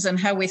decisions and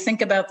how we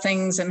think about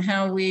things and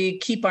how we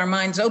keep our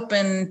minds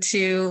open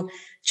to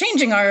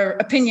changing our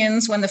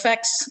opinions when the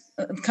facts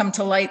come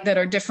to light that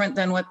are different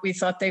than what we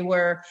thought they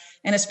were.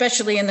 And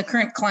especially in the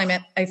current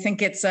climate, I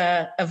think it's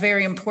a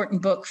very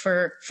important book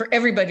for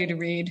everybody to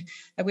read.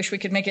 I wish we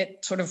could make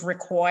it sort of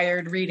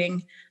required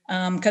reading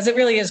because it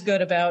really is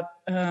good about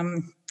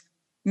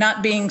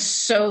not being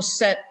so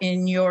set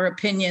in your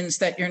opinions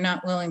that you're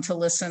not willing to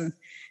listen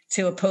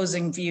to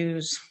opposing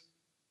views.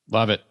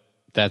 Love it.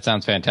 That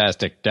sounds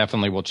fantastic.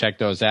 Definitely we'll check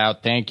those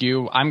out. Thank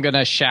you. I'm going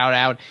to shout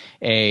out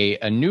a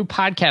new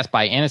podcast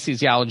by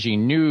Anesthesiology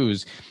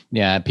News.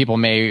 Yeah, people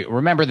may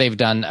remember they've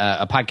done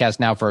a podcast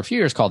now for a few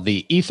years called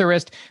The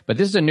Etherist, but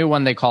this is a new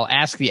one they call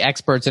Ask the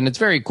Experts, and it's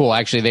very cool.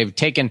 Actually, they've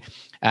taken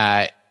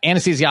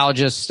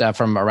anesthesiologists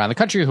from around the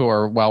country who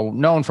are well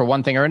known for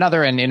one thing or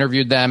another and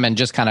interviewed them and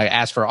just kind of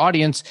asked for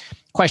audience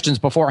questions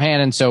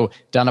beforehand. And so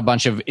done a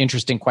bunch of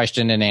interesting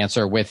question and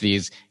answer with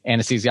these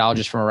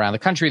anesthesiologists from around the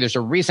country. There's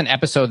a recent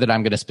episode that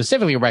I'm going to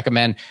specifically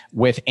recommend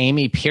with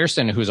Amy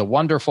Pearson, who's a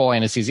wonderful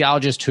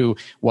anesthesiologist who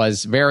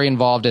was very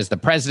involved as the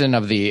president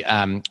of the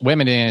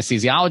Women in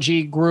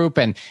Anesthesiology group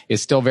and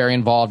is still very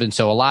involved. And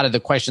so a lot of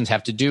the questions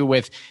have to do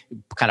with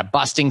kind of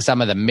busting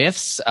some of the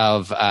myths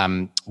of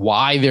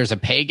why there's a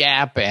pay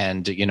gap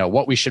and, you know,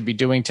 what we should be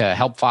doing to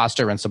help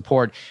foster and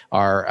support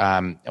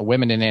our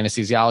women in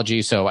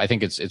anesthesiology. So I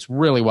think it's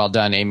really well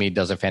done. Amy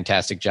does a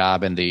fantastic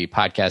job, and the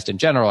podcast in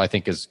general, I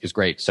think, is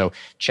great. So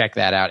check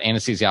that out.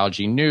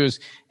 Anesthesiology News,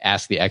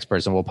 Ask the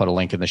Experts, and we'll put a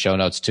link in the show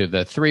notes to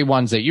the 3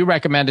 ones that you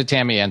recommended,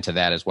 Tammy, and to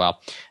that as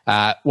well.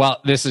 Well,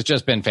 this has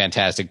just been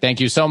fantastic. Thank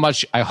you so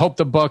much. I hope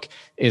the book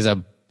is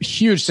a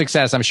huge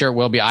success. I'm sure it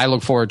will be. I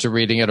look forward to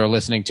reading it or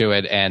listening to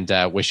it, and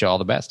wish you all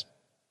the best.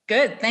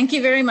 Good. Thank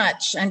you very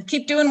much. And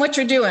keep doing what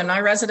you're doing.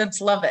 Our residents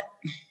love it.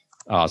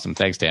 Awesome.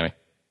 Thanks, Tammy.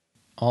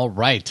 All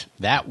right.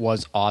 That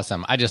was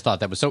awesome. I just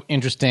thought that was so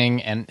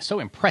interesting and so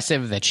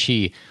impressive that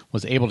she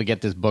was able to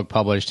get this book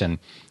published and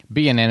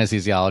be an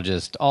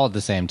anesthesiologist all at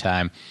the same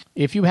time.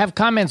 If you have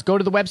comments, go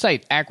to the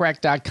website,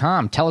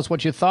 acrac.com. Tell us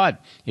what you thought.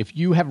 If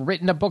you have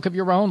written a book of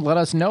your own, let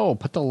us know.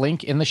 Put the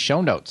link in the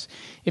show notes.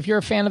 If you're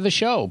a fan of the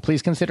show,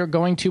 please consider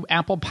going to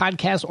Apple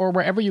Podcasts or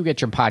wherever you get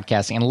your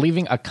podcasts and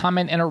leaving a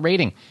comment and a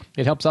rating.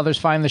 It helps others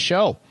find the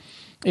show.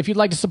 If you'd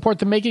like to support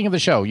the making of the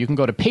show, you can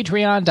go to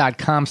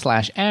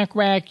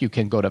patreon.com/ACRAC. You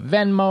can go to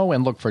Venmo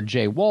and look for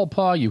Jay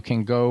Wolpaw. You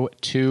can go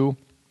to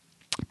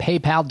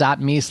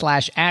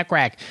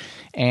paypal.me/ACRAC.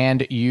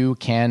 And you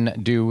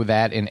can do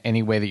that in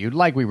any way that you'd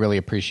like. We really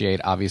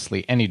appreciate,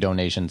 obviously, any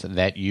donations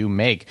that you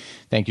make.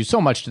 Thank you so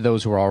much to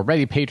those who are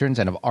already patrons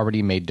and have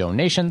already made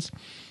donations.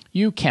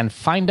 You can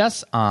find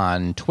us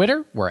on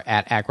Twitter. We're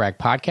at ACRAC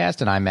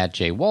Podcast, and I'm at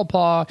Jay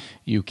Wolpaw.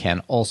 You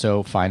can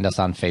also find us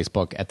on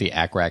Facebook at the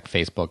ACRAC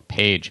Facebook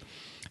page.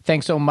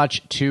 Thanks so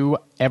much to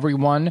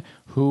everyone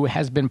who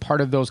has been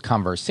part of those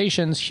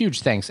conversations. Huge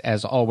thanks,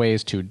 as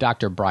always, to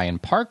Dr. Brian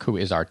Park, who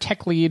is our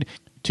tech lead,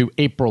 to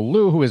April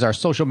Liu, who is our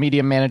social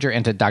media manager,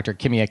 and to Dr.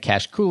 Kimia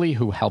Kashkuli,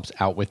 who helps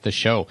out with the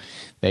show.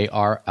 They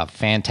are a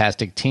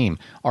fantastic team.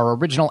 Our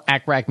original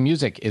ACRAC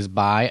music is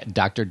by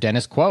Dr.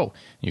 Dennis Quo.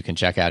 You can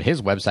check out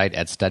his website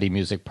at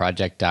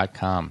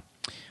studymusicproject.com.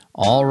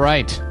 All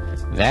right,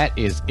 that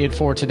is it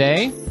for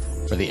today.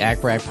 For the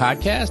ACRAC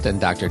podcast and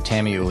Dr.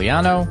 Tammy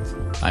Uliano,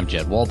 I'm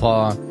Jed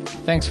Wolpaw.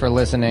 Thanks for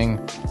listening.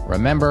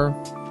 Remember,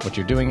 what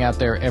you're doing out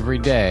there every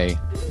day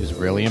is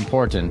really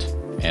important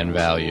and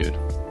valued.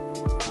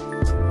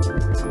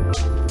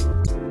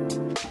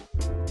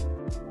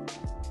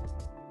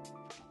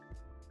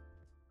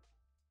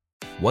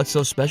 What's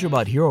so special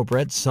about Hero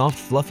Bread's soft,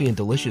 fluffy, and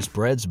delicious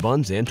breads,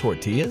 buns, and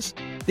tortillas?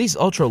 These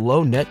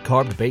ultra-low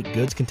net-carb baked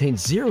goods contain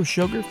zero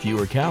sugar,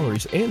 fewer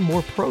calories, and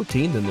more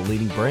protein than the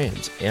leading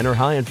brands, and are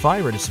high in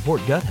fiber to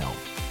support gut health.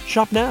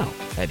 Shop now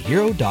at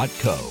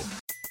Hero.co.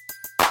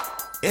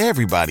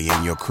 Everybody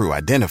in your crew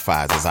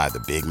identifies as either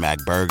Big Mac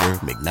Burger,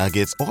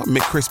 McNuggets, or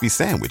McCrispy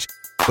Sandwich.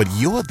 But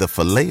you're the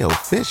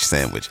Filet-O-Fish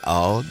Sandwich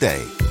all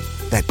day.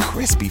 That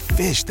crispy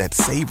fish, that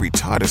savory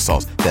tartar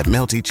sauce, that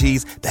melty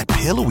cheese, that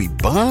pillowy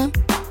bun.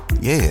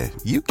 Yeah,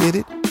 you get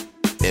it.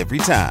 Every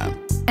time.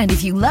 And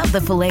if you love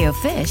the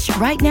Filet-O-Fish,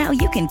 right now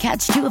you can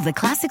catch two of the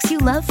classics you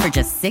love for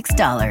just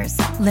 $6.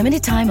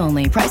 Limited time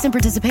only. Price and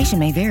participation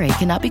may vary.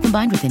 Cannot be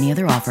combined with any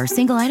other offer.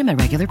 Single item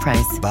at regular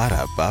price.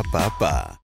 Ba-da-ba-ba-ba.